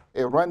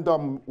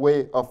random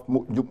way of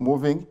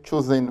moving,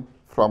 chosen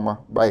from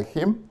by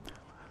him.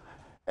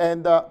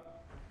 And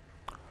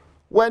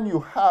when you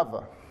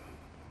have,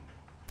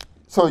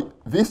 so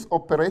this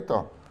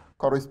operator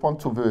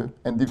corresponds to the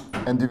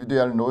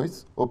individual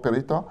noise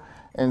operator,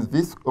 and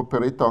this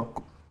operator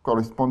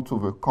corresponds to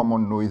the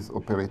common noise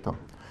operator.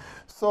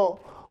 So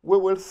we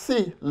will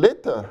see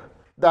later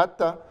that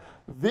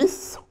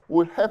this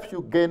will help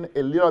you gain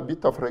a little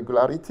bit of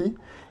regularity,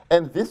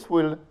 and this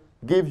will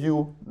give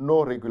you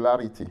no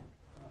regularity.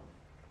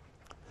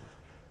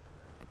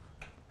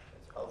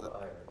 It's alpha I,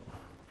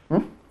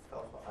 right? It's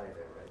alpha I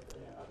there, right?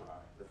 Yeah.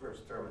 The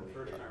first term in the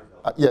equation is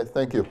alpha. Yes,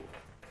 thank you.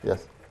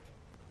 Yes.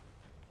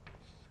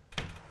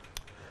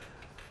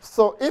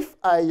 So if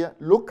I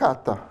look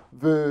at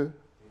the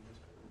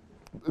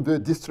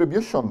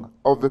distribution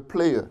of the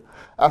player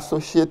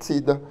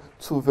associated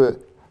to the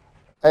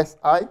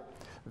SI,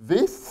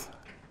 this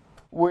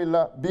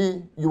will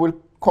be, you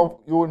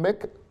will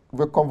make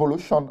the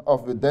convolution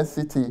of the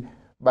density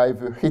by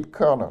the heat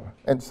kernel.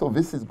 And so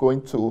this is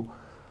going to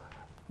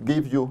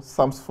give you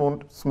some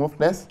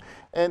smoothness.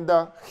 And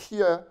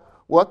here,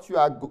 what you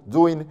are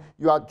doing,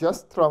 you are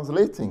just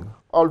translating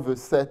all the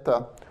set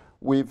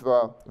with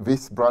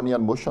this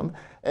Brownian motion.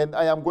 And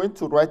I am going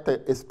to write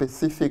a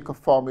specific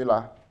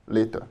formula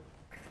later.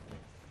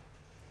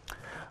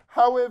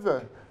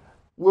 However,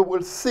 we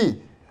will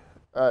see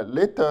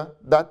later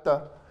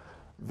that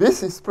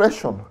this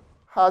expression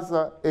has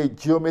a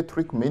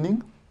geometric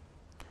meaning.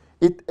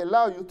 It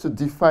allows you to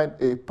define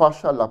a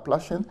partial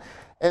Laplacian,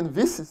 and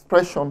this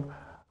expression,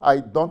 I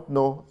don't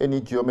know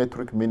any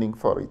geometric meaning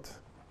for it.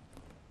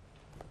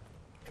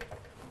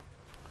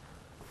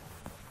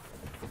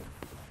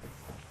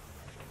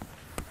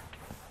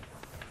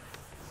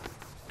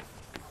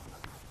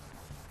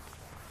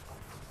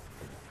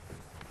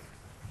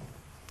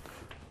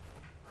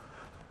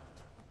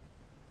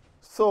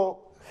 So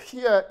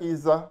here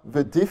is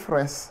the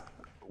difference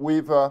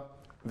with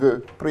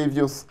the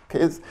previous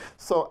case.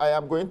 So I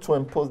am going to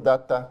impose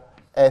that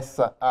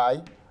Si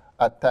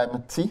at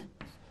time t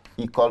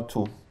equal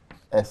to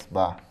S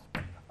bar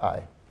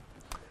I.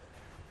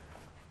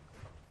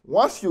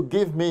 Once you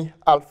give me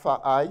alpha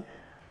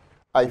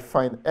I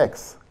find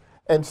x.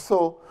 And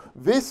so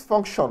this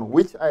function,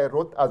 which I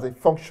wrote as a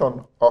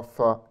function of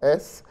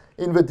s,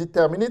 in the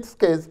determinate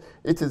case,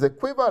 it is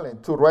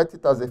equivalent to write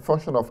it as a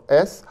function of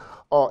s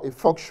or a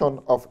function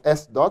of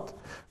s dot.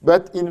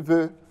 But in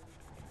the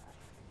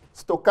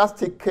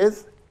stochastic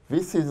case,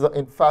 this is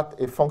in fact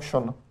a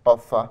function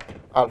of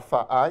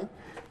alpha I.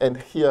 And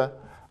here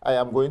I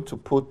am going to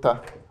put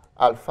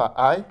alpha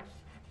I.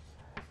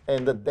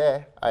 And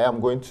there I am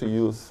going to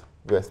use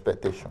the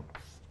expectation.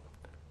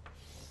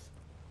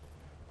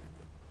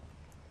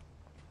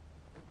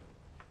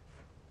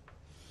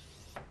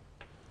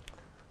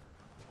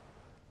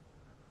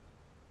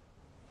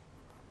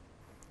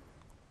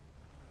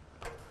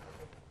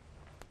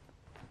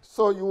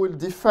 So you will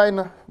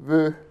define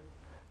the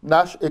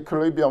Nash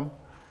equilibrium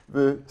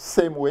the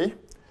same way.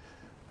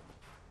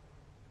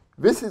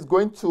 This is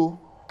going to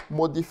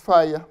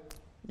modify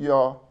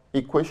your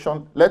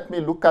equation. Let me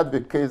look at the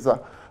case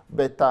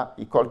beta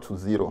equal to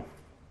 0.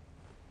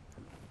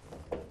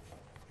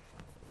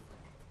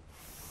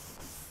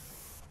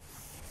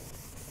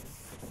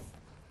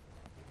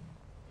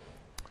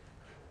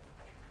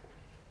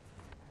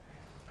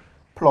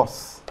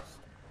 Plus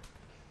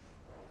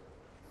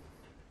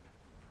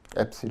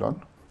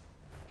epsilon.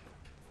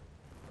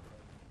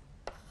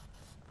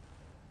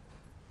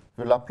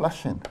 The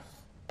Laplacian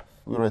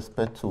with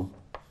respect to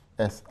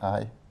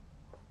Si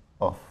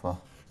of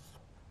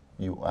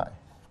Ui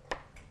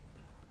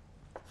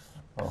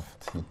of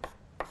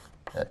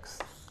Tx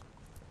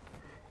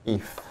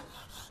if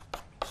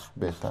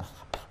beta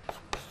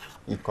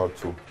equal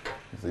to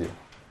 0.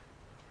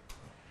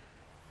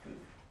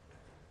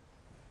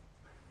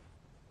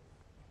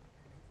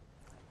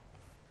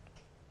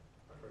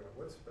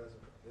 What's specified?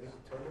 Is it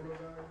terminal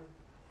value?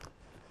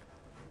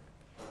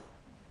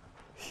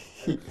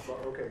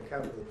 Okay,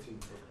 capital T.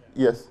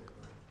 Yes,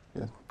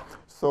 yes.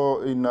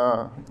 So in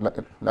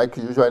like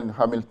usual in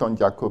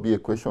Hamilton-Jacobi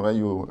equation, when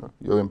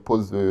you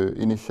impose the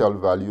initial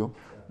value,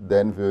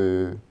 then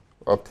the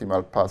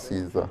optimal path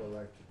is yeah.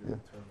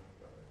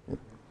 Yeah.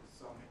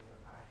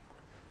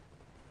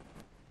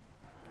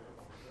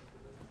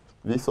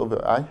 This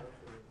over I.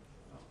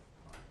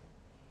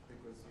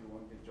 Because you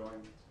want the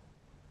joint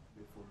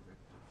before the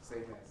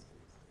same as.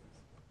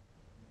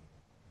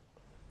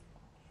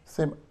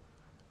 Same.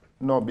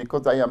 No,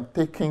 because I am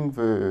taking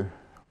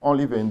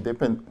only the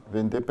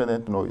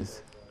independent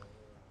noise.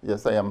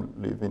 Yes, I am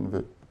leaving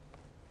the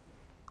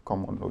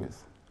common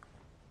noise.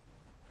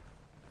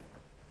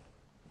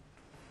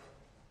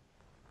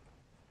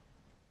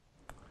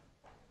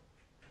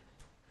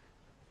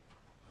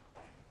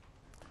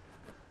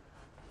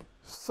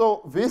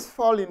 So this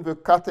fall in the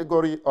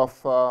category of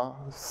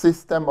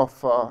system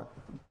of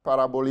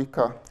parabolic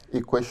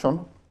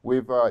equation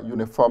with a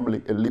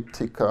uniformly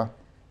elliptic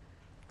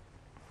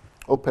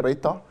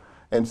operator.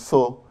 And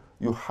so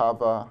you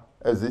have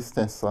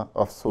existence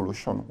of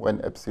solution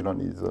when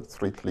epsilon is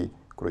strictly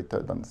greater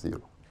than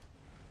 0.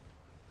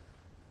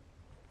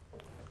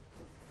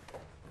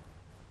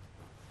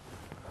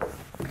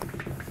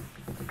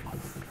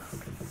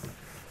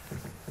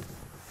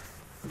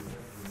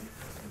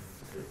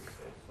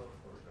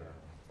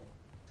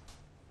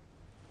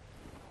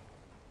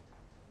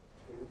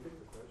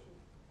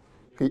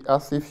 He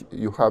asks if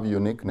you have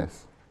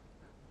uniqueness.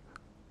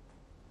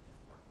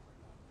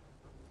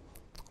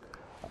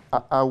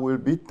 I will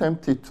be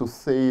tempted to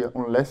say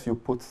unless you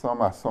put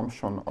some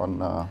assumption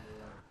on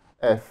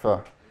F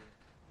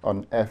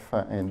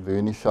and the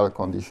initial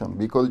condition,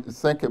 because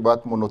think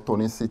about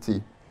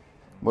monotonicity.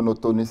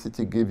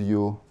 Monotonicity gives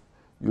you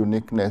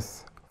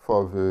uniqueness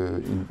for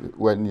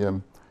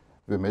when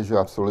the measure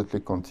absolutely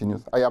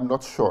continues. I am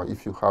not sure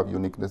if you have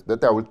uniqueness,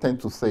 but I will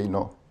tend to say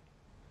no.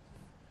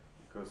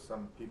 Because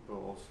some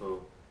people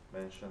also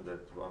mention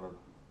that one of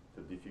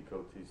the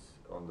difficulties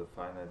on the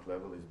finite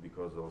level is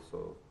because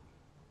also,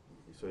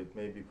 so it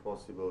may be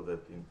possible that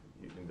in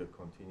the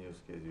continuous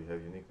case you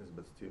have uniqueness,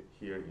 but still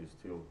here you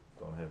still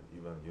don't have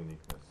even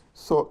uniqueness.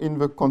 So in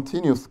the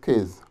continuous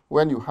case,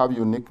 when you have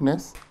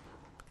uniqueness,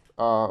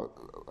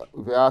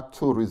 there are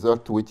two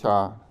results which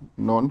are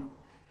known.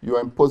 You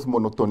impose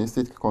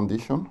monotonicity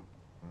condition,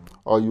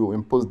 or you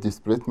impose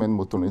displacement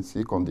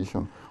monotonicity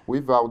condition.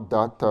 Without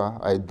that,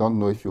 I don't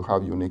know if you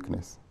have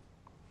uniqueness.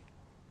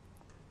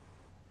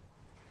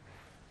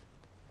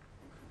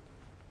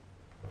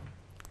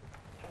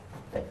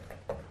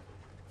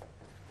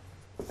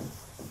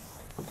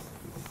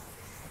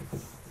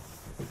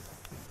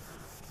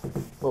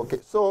 Okay,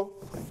 so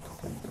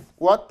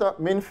what the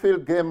mean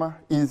field game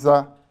is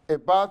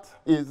about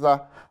is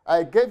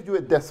I gave you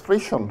a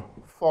description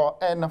for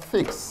n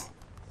fixed,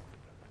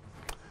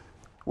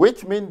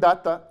 which means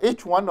that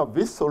each one of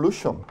these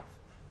solutions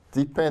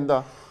depends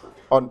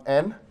on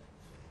n.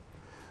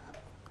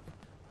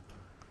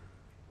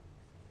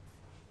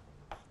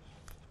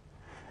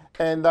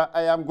 And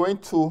I am going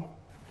to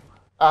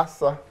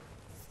ask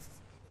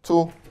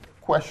two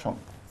questions,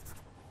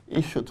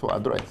 issue to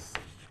address.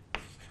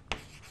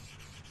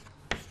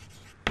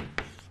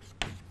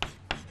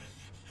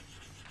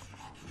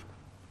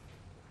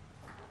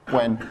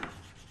 When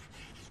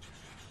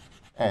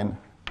n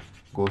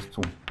goes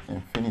to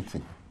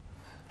infinity.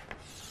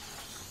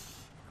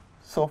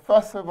 So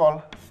first of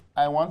all,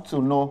 I want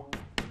to know,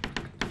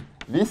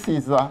 this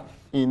is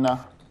in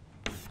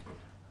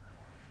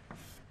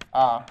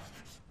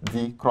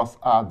RD cross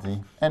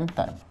RD n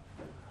time.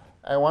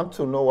 I want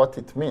to know what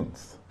it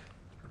means.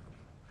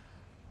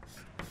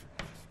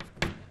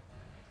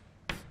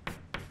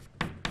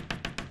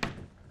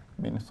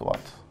 Means what?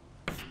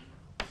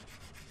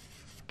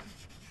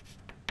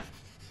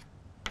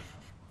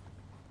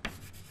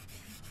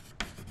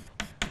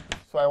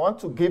 So I want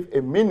to give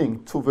a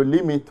meaning to the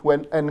limit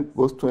when n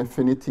goes to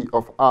infinity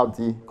of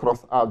RD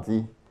cross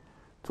RD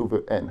to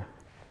the n.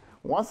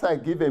 Once I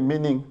give a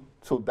meaning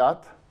to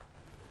that,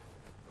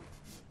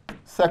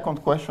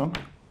 second question,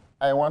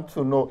 I want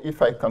to know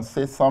if I can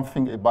say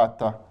something about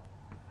the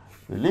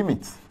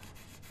limit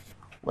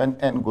when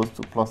n goes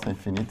to plus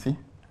infinity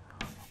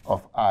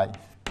of I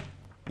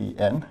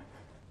en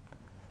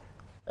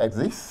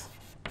exists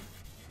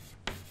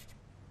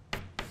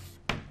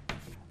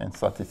and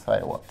satisfy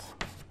what?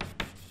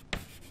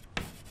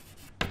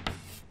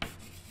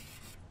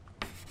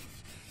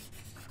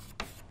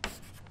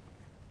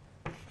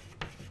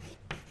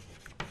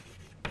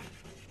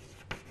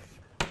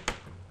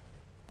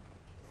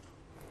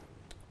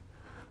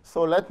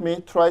 So let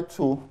me try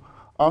to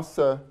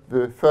answer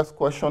the first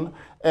question.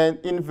 And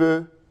in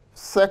the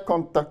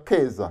second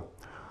case,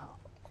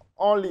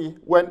 only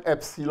when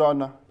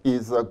epsilon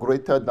is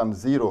greater than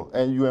 0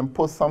 and you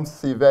impose some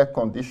severe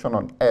condition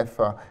on f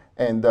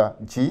and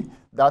g,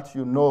 that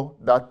you know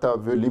that the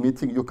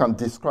limiting, you can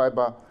describe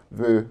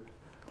the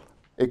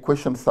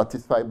equation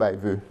satisfied by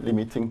the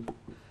limiting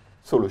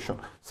solution.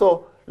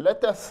 So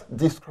let us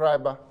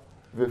describe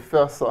the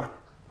first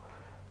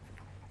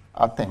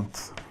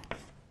attempt.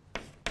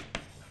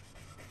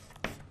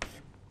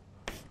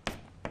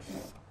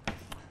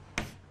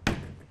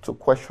 To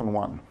question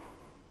 1.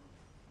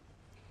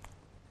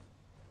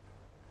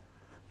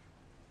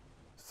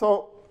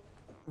 So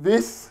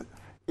this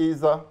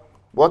is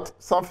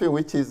something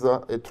which is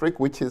a trick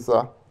which is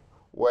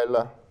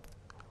well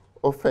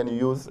often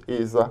used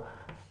is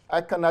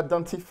I can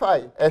identify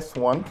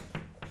S1,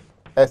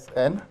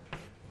 Sn.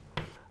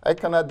 I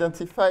can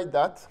identify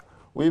that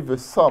with the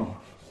sum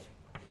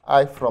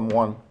I from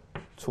 1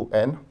 to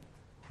n.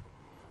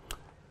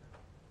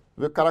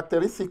 The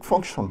characteristic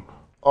function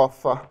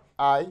of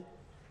I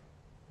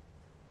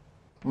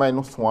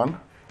minus 1,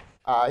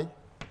 I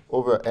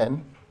over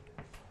n,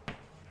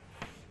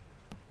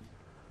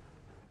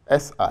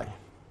 Si.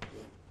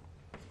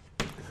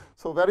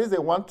 So there is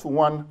a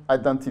one-to-one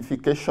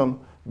identification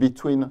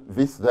between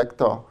this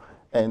vector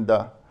and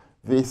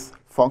this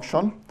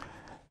function.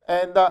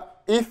 And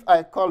if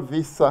I call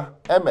this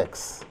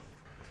mx,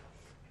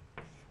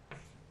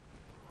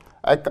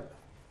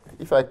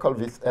 if I call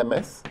this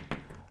ms,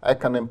 I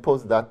can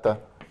impose that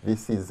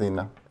this is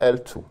in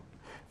L2.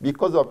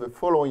 Because of the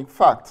following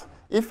fact,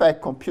 if I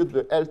compute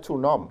the L2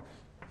 norm,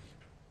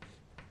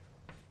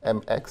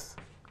 mx,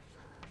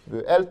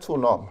 the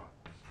L2 norm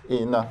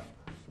in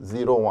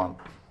 0, 1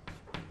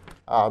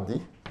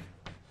 RD,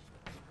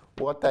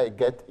 what I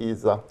get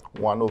is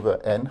 1 over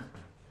n,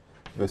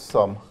 the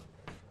sum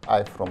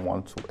I from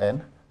 1 to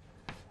n,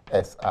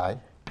 Si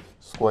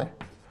square,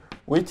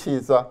 which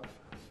is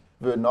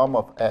the norm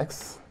of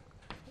x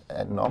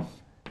and norm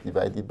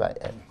divided by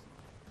n.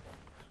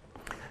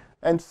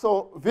 And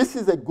so this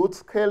is a good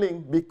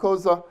scaling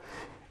because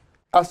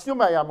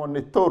assume I am on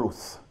a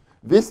torus.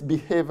 This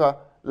behaves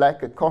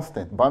like a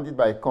constant, bounded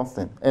by a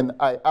constant. And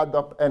I add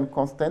up n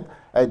constant,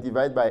 I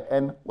divide by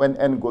n. When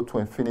n go to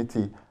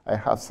infinity, I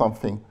have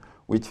something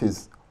which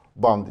is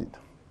bounded.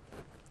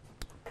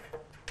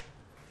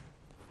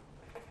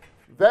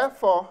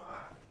 Therefore,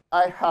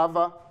 I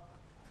have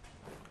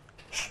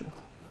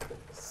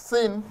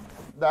seen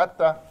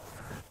that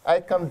I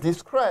can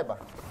describe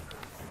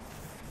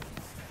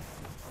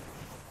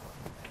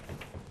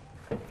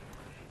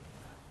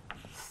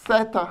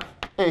set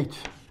H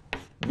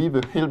be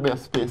the Hilbert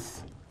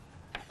space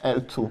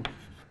L2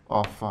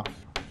 of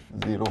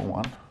 0,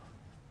 1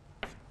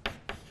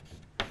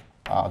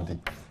 RD.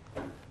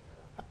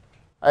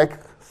 I've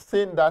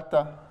seen that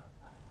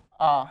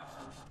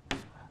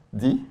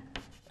RD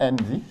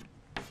ND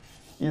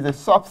is a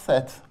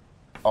subset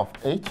of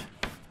H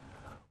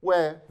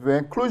where the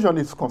inclusion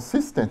is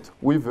consistent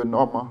with the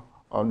norm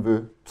on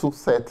the two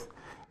sets.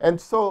 And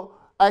so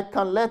I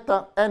can let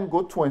n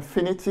go to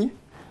infinity,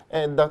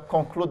 and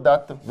conclude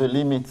that the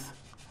limits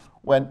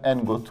when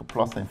n goes to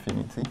plus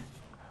infinity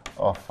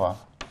of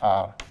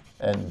R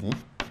n d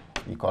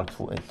equal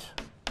to h.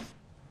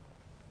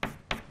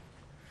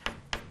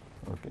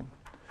 Okay.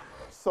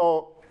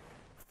 So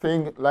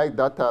things like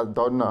that are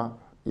done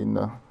in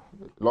a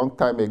long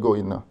time ago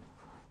in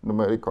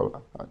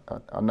numerical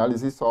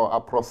analysis or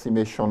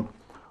approximation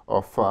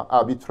of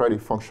arbitrary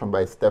function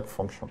by step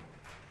function.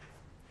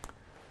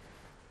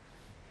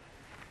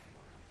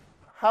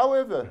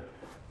 However,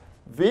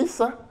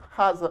 this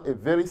has a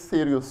very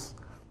serious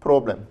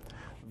problem.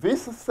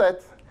 This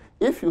set,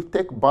 if you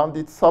take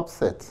bounded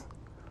subsets,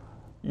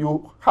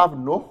 you have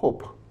no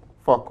hope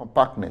for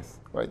compactness,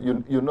 right?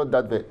 You know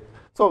that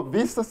so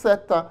this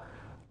set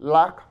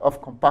lack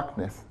of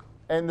compactness.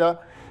 And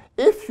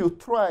if you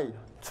try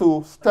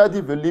to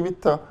study the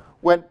limit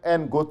when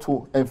n go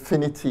to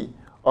infinity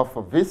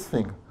of this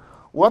thing,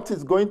 what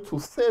is going to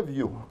save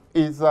you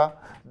is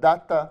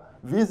that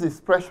these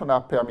expressions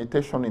are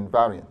permutation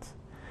invariant.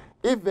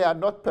 If they are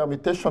not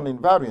permutation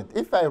invariant,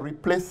 if I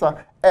replace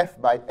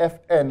f by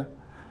fn,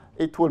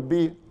 it will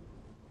be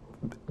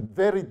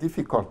very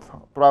difficult,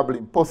 probably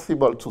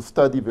impossible to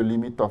study the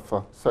limit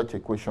of such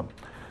equation.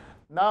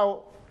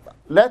 Now,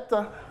 let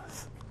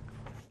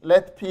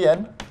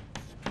Pn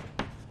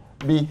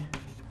be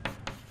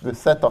the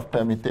set of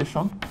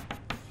permutation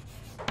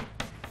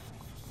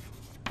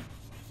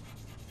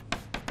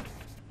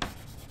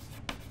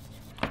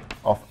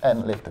of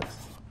n letters.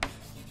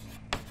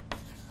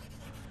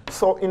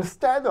 So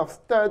instead of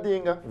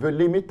studying the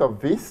limit of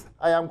this,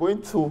 I am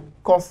going to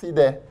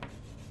consider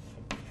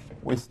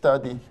we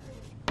study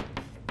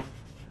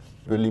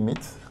the limit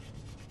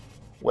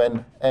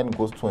when n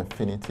goes to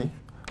infinity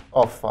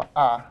of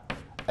R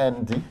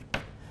n d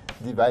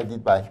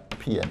divided by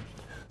Pn.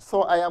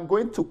 So I am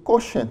going to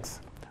quotient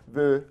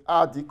the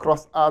Rd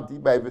cross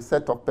Rd by the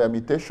set of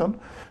permutation,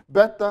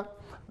 but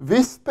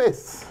this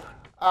space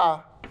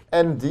R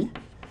n d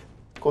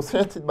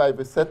quotiented by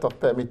the set of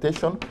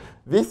permutation,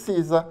 this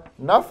is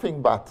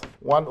nothing but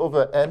 1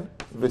 over n,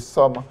 the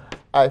sum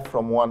I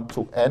from 1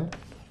 to n,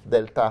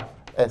 delta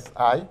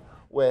Si,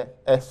 where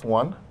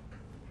S1,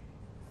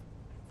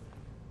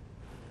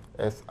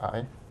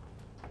 Si,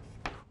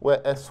 where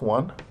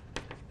S1,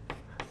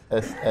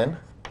 Sn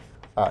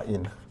are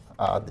in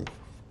Rd.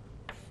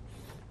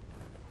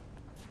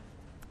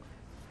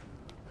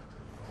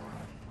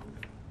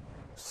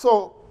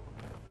 So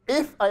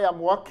if I am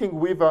working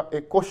with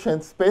a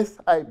quotient space,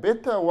 I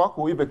better work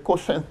with a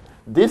quotient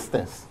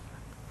distance.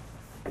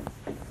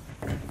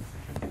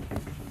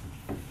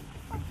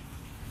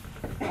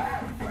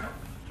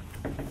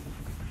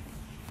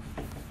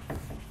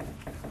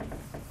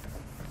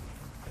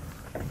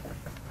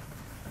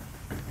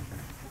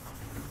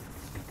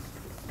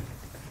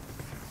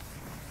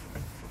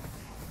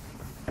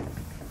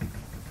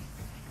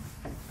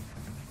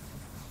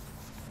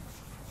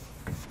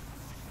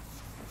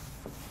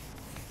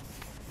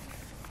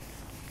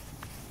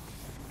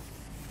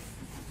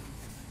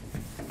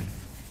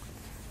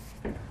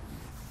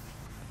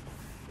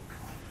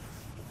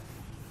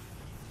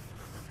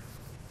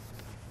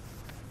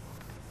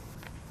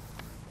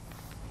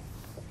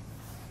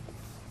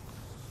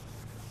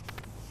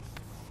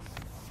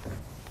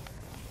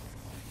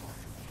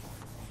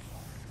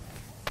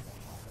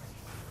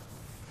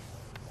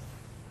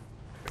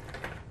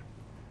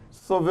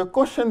 So the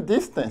quotient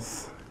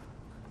distance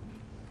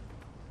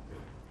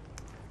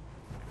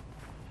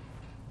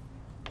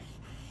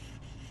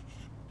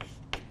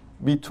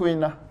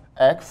between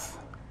x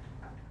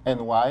and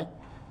y,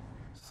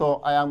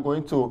 so I am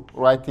going to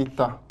write it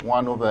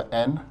 1 over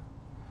n,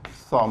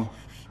 sum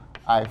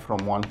I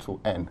from 1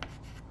 to n,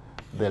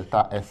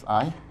 delta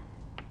Si,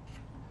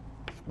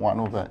 1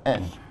 over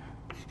n,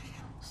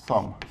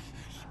 sum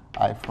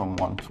I from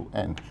 1 to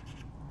n,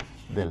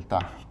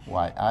 delta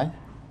yi.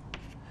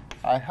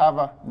 I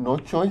have no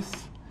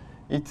choice.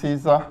 It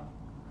is, I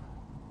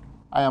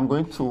am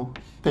going to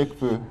take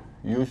the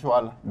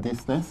usual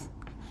distance,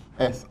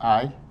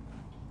 Si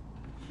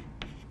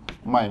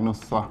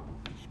minus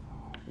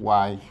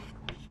y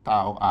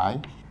tau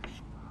I,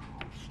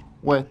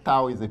 where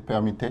tau is a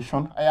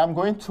permutation. I am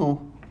going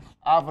to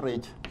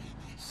average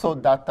so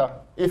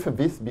that if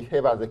this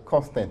behaves as a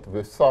constant,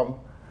 the sum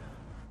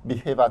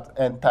behaves at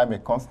n time a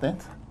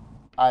constant,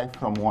 I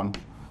from 1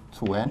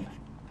 to n.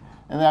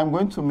 And I'm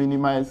going to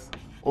minimize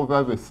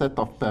over the set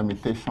of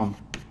permutation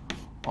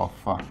of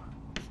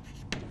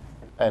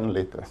n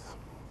letters.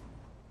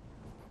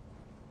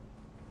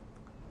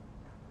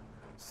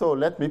 So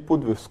let me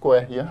put the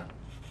square here.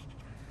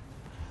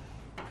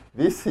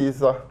 This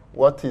is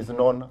what is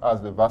known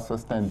as the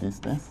Wasserstein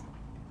distance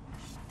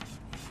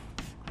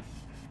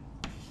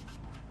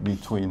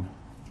between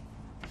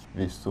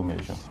these two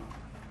measures.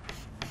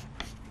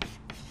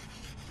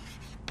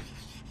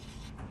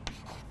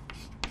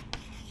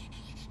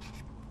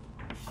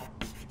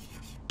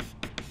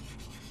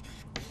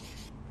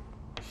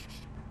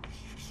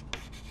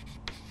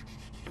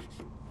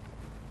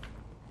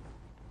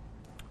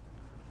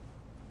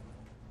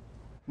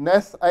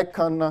 Next, I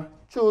can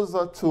choose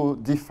to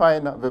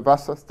define the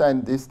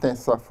Wasserstein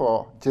distance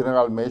for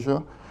general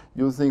measure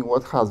using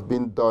what has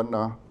been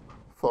done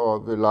for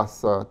the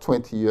last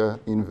 20 years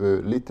in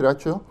the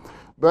literature.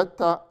 But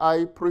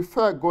I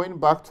prefer going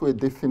back to a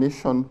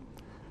definition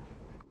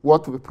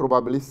what the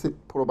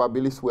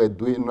probabilists were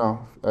doing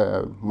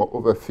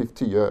over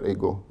 50 years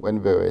ago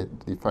when they were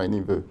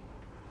defining the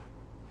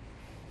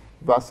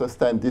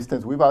Wasserstein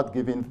distance without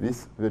giving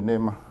this the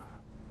name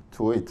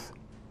to it.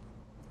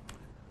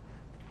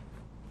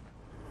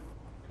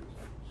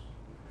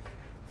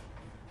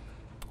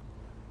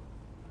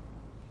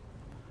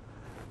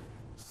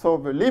 So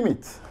the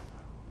limit,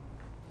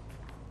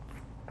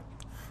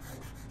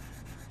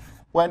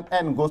 when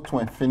n goes to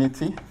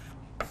infinity,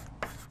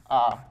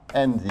 R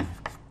nd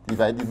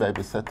divided by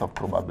the set of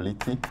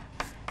probability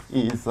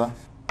is the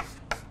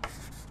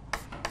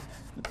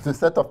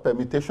set of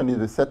permutation is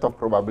the set of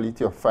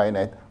probability of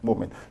finite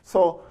movement.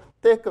 So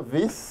take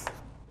this.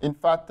 In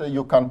fact,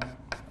 you can,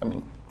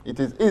 it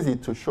is easy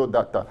to show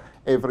that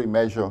every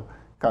measure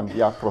can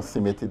be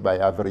approximated by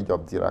average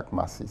of Dirac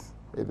masses,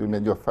 every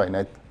measure of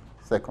finite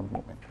second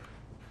moment.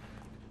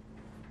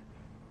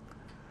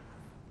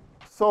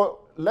 So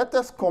let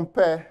us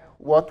compare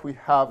what we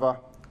have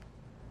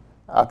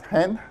at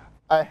hand.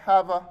 I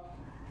have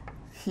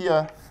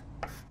here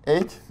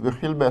H, the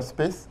Hilbert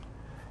space,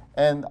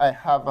 and I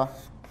have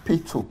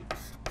P2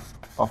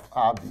 of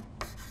RD.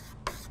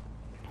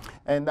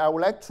 And I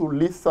would like to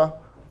list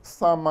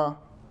some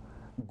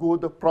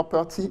good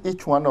property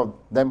each one of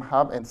them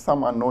have, and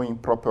some annoying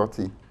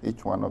property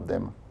each one of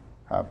them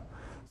have.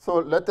 So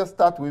let us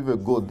start with a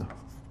good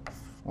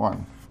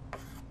one.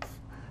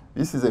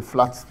 This is a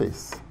flat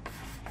space.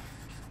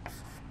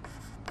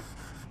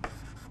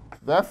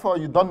 Therefore,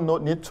 you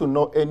don't need to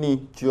know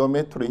any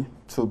geometry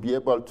to be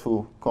able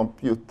to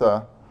compute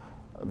the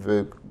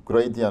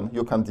gradient.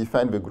 You can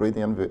define the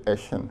gradient, the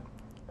Hessian,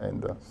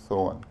 and so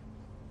on.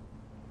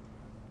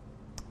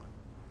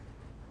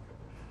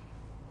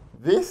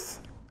 This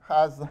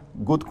has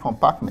good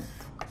compactness.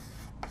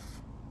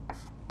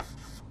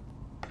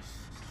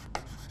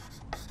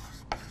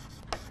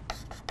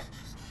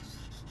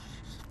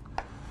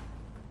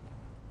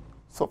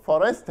 So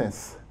for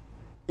instance,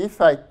 if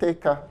I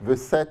take the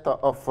set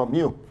of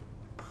mu,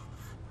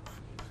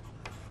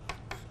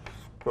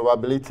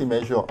 probability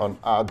measure on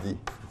RD,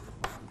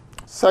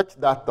 such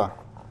that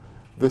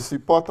the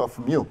support of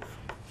mu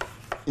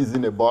is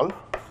in a ball,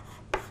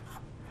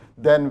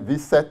 then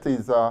this set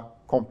is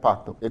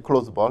compact, a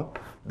closed ball.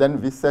 Then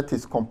this set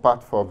is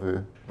compact for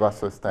the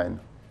Wasserstein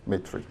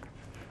metric.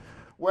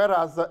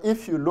 Whereas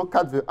if you look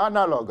at the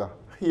analog,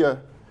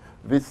 here,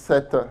 this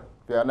set,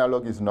 the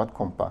analog is not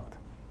compact.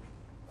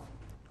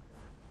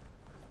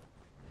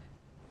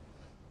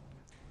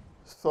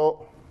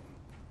 So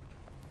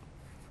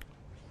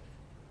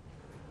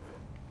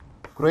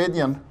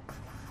gradient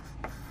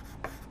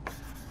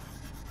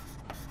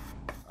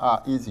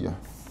are easier,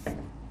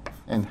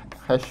 and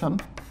Hessian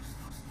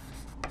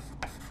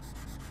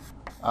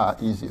are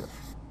easier.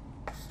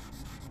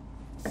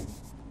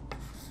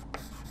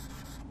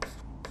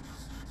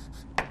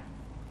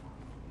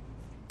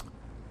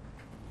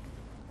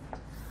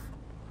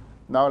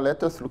 Now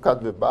let us look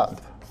at the bad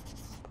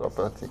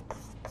property,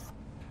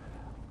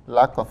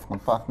 lack of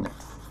compactness.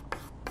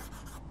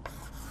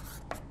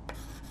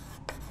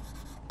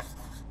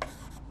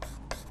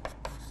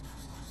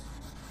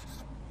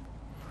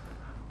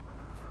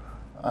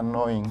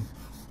 Annoying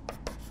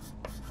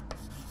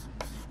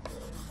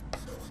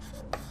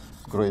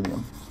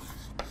gradient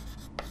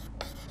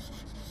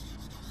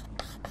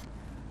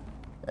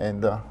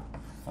and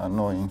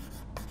annoying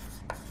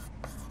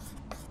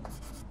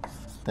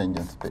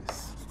tangent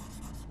space.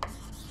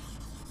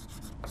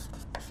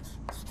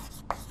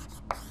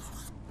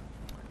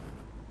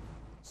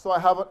 So I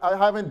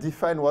haven't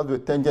defined what the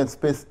tangent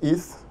space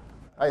is.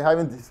 I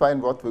haven't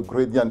defined what the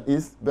gradient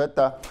is,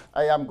 but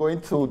I am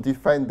going to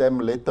define them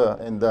later,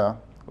 and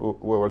we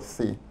will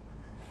see.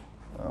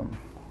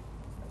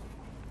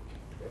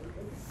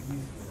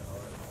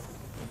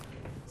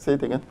 Say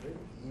it again.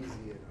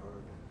 Easy and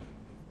hard.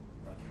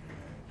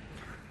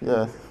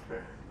 Yes.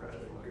 Rather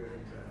good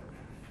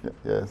and bad.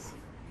 Yes.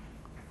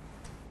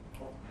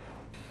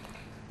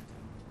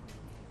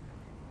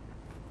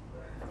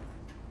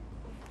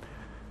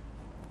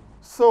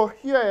 So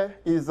here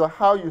is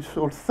how you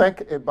should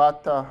think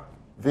about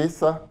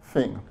this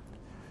thing.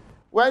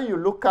 When you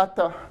look at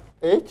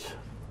H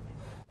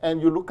and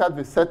you look at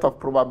the set of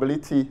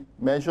probability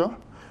measure,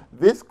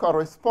 this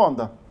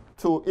corresponds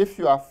to, if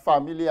you are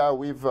familiar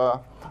with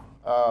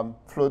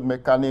fluid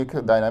mechanics,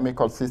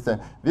 dynamical system,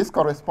 this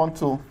corresponds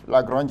to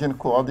Lagrangian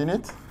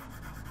coordinates.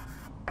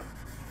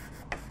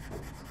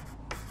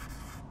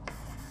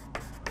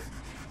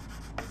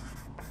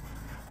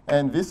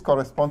 And this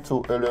corresponds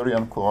to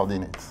Eulerian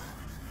coordinates.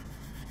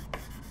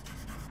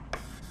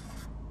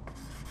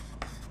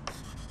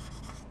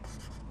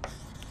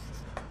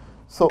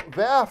 So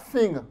there are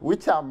things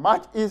which are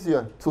much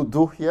easier to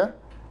do here,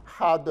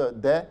 harder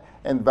there,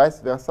 and vice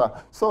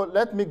versa. So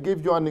let me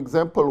give you an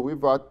example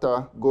without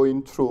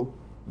going through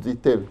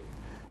detail.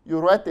 you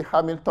write a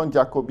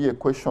Hamilton-Jacobi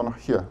equation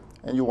here,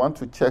 and you want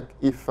to check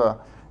if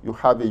you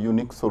have a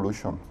unique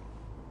solution.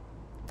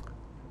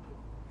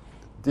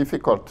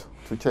 Difficult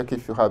to check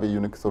if you have a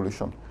unique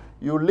solution.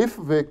 You leave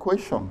the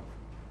equation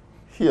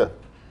here,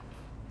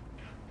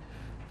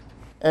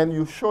 and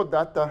you show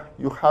that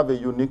you have a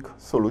unique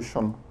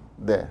solution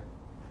there.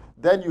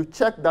 Then you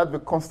check that the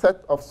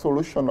concept of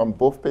solution on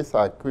both spaces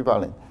are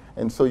equivalent,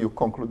 and so you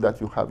conclude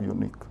that you have a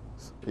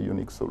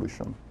unique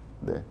solution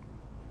there.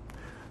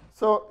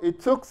 So it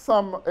took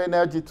some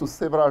energy to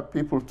several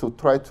people to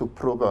try to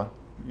prove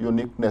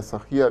uniqueness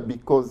here,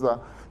 because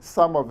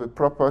some of the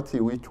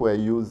properties which were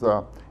used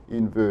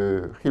in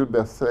the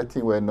Hilbert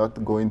setting were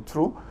not going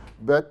through.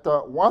 But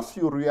once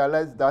you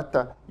realize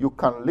that you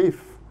can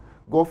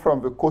go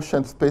from the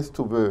quotient space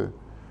to the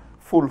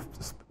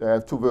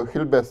to the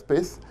Hilbert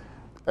space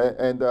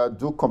and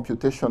do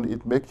computation,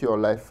 it makes your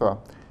life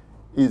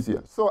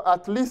easier. So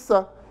at least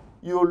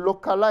you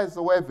localize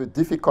where the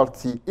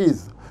difficulty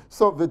is.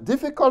 So the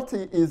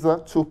difficulty is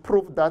to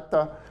prove that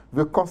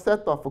the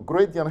concept of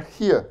gradient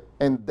here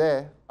and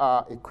there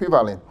are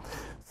equivalent.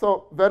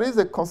 So there is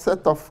a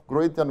concept of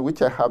gradient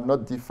which I have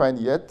not defined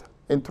yet,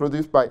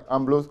 introduced by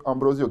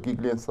Ambrosio,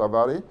 Gigli, and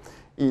Savary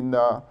in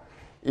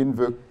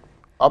the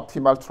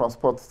optimal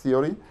transport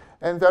theory.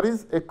 And there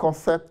is a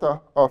concept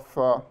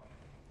of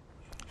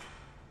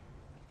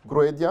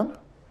gradient,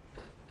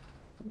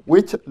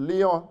 which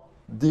Leon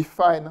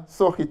defined.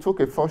 So he took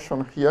a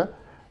function here,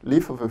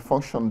 leave the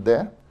function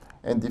there,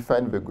 and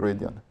define the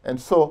gradient. And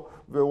so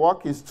the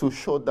work is to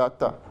show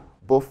that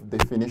both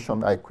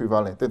definitions are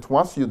equivalent. And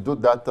once you do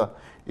that,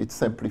 it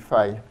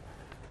simplifies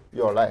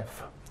your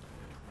life.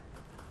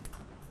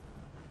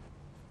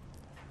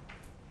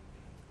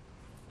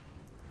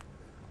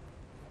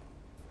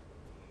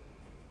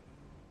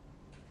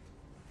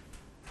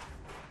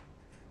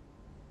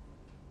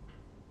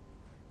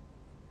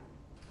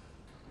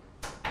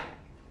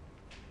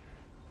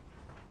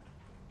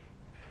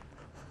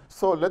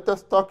 So let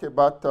us talk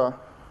about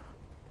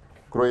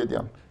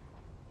gradient.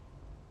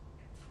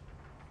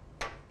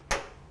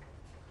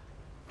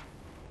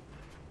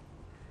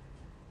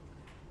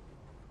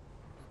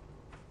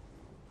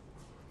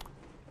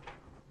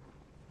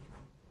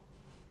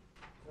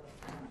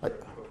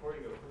 Before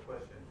you go, quick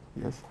question.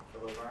 Yes.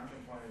 From a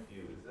Lagrangian point of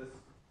view, is this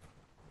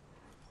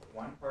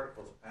one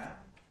particle's path?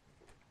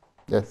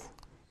 Yes.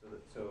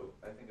 So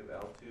I think of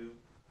L2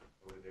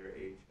 over there,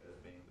 H as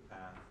being the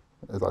path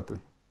Exactly.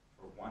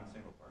 for one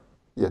single particle.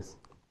 Yes.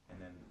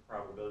 And then the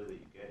probability that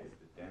you get is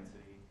the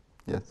density,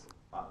 Yes.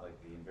 not like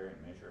the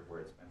invariant measure of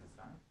where it spends its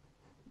time.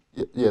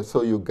 Yeah,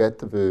 so you get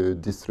the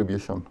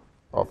distribution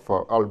of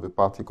all the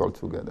particles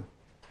together.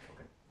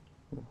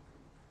 Okay.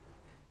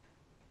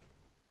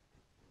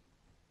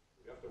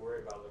 You have to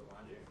worry about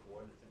Lagrangian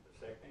coordinates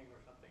intersecting or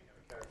something,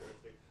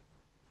 characteristics.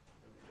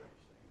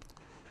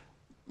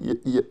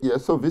 Yeah,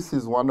 so this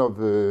is one of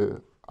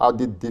the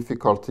added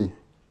difficulty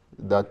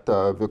that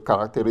the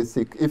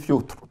characteristic, if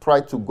you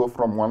try to go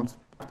from one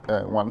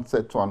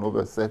set to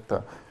another set,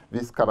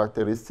 these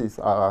characteristics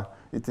are,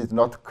 it is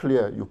not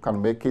clear you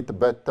can make it,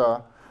 but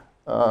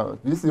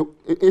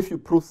if you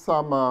prove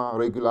some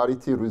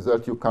regularity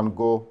result, you can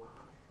go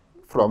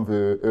from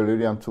the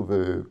Eulerian to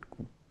the,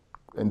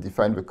 and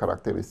define the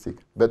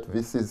characteristic. But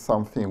this is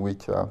something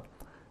which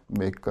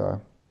make the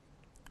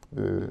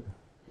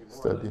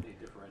study.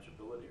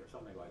 Differentiability or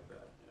something like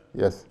that.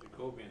 Yes.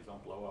 Jacobians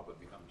don't blow up, it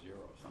becomes zero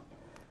or something.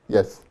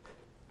 Yes.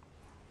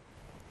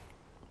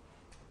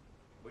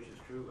 Which is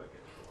true, I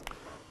guess.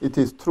 It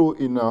is true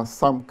in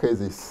some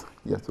cases.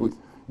 Yes.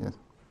 Yes.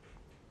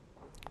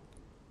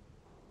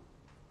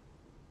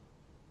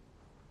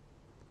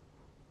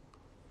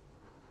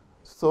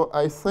 So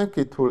I think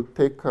it will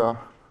take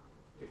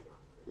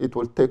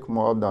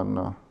more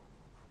than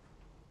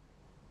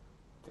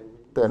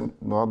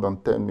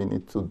 10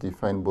 minutes to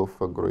define both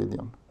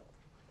gradient.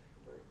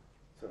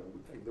 So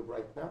we take the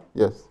break now,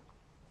 Yes.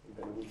 and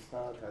then we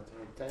start at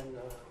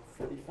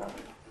 10:45.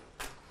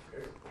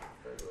 Okay,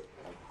 very good.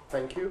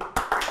 Thank you.